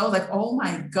overtime. So I was like, oh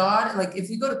my God, like if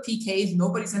we go to PKs,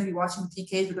 nobody's going to be watching the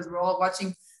PKs because we're all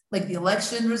watching like the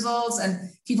election results, and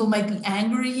people might be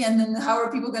angry. And then how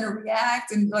are people going to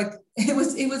react? And like, it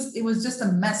was just a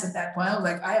mess at that point. I was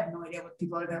like, I have no idea what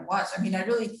people are going to watch. I mean, I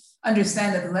really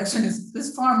understand that the election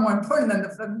is far more important than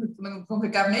the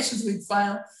CONCACAF Nations League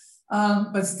final.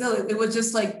 But still, it was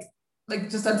just like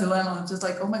just a dilemma. Just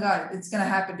like, oh my God, it's gonna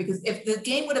happen. Because if the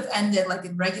game would have ended like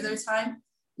in regular time,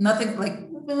 nothing, like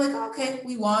we'd be like, oh, okay,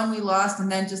 we won, we lost,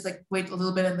 and then just like wait a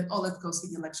little bit and like, oh, let's go see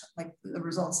the election, like the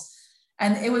results.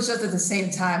 And it was just at the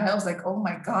same time. I was like, oh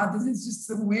my God, this is just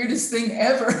the weirdest thing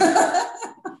ever.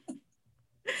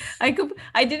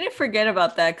 I didn't forget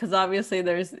about that, because obviously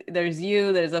there's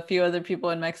a few other people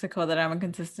in Mexico that I'm on a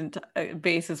consistent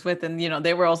basis with, and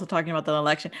they were also talking about the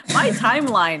election. My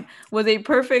timeline was a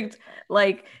perfect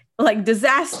like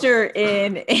disaster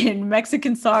in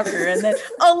Mexican soccer, and then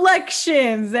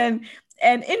elections and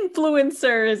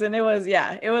influencers, and it was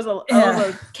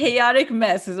a chaotic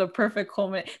mess. Is a perfect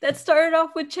culmination that started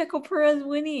off with Checo Perez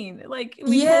winning. Like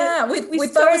we thought it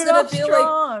was gonna be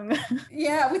strong.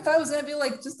 We thought it was gonna be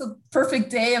like just a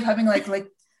perfect day of having like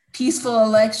peaceful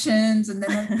elections, and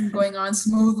then everything going on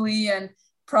smoothly, and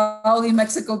probably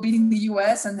Mexico beating the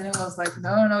US. And then it was like,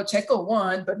 no, Checo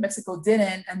won, but Mexico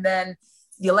didn't. And then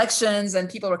the elections, and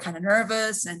people were kind of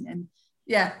nervous, and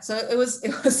yeah, so it was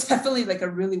definitely like a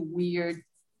really weird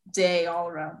day all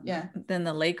around. Yeah. Then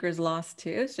the Lakers lost too.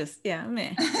 It was just,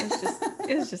 man.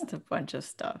 It was just a bunch of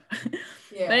stuff.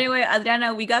 Yeah. But anyway,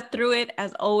 Adriana, we got through it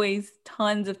as always.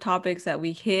 Tons of topics that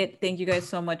we hit. Thank you guys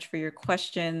so much for your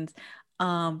questions.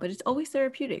 But it's always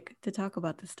therapeutic to talk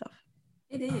about this stuff.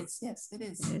 It is. Yes, it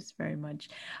is. It is very much.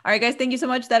 All right, guys, thank you so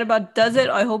much. That about does it.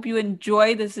 I hope you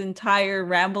enjoy this entire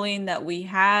rambling that we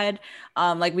had.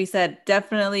 Like we said,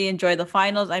 definitely enjoy the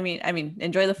finals. I mean,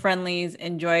 enjoy the friendlies,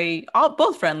 enjoy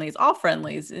all friendlies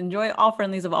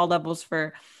of all levels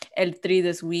for El Tri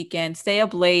this weekend. Stay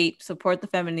up late, support the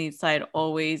feminine side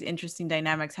always. Interesting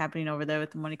dynamics happening over there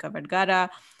with Monica Vergara.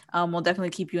 We'll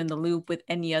definitely keep you in the loop with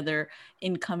any other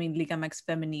incoming Liga MX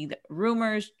Femenil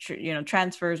rumors,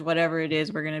 transfers, whatever it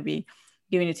is. We're going to be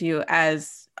giving it to you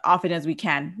as often as we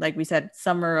can. Like we said,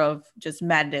 summer of just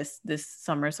madness this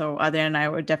summer. So Adriana and I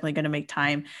were definitely going to make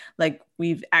time. Like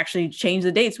we've actually changed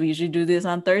the dates. We usually do this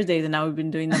on Thursdays, and now we've been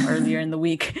doing them earlier in the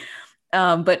week.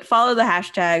 But follow the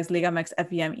hashtags Liga MX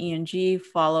FEMENG,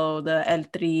 follow the El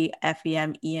Tri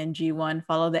FEMENG1,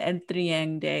 follow the El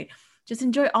Trieng Day. Just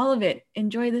enjoy all of it.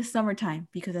 Enjoy this summertime,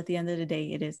 because at the end of the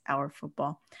day, it is our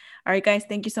football. All right, guys,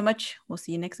 thank you so much. We'll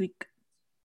see you next week.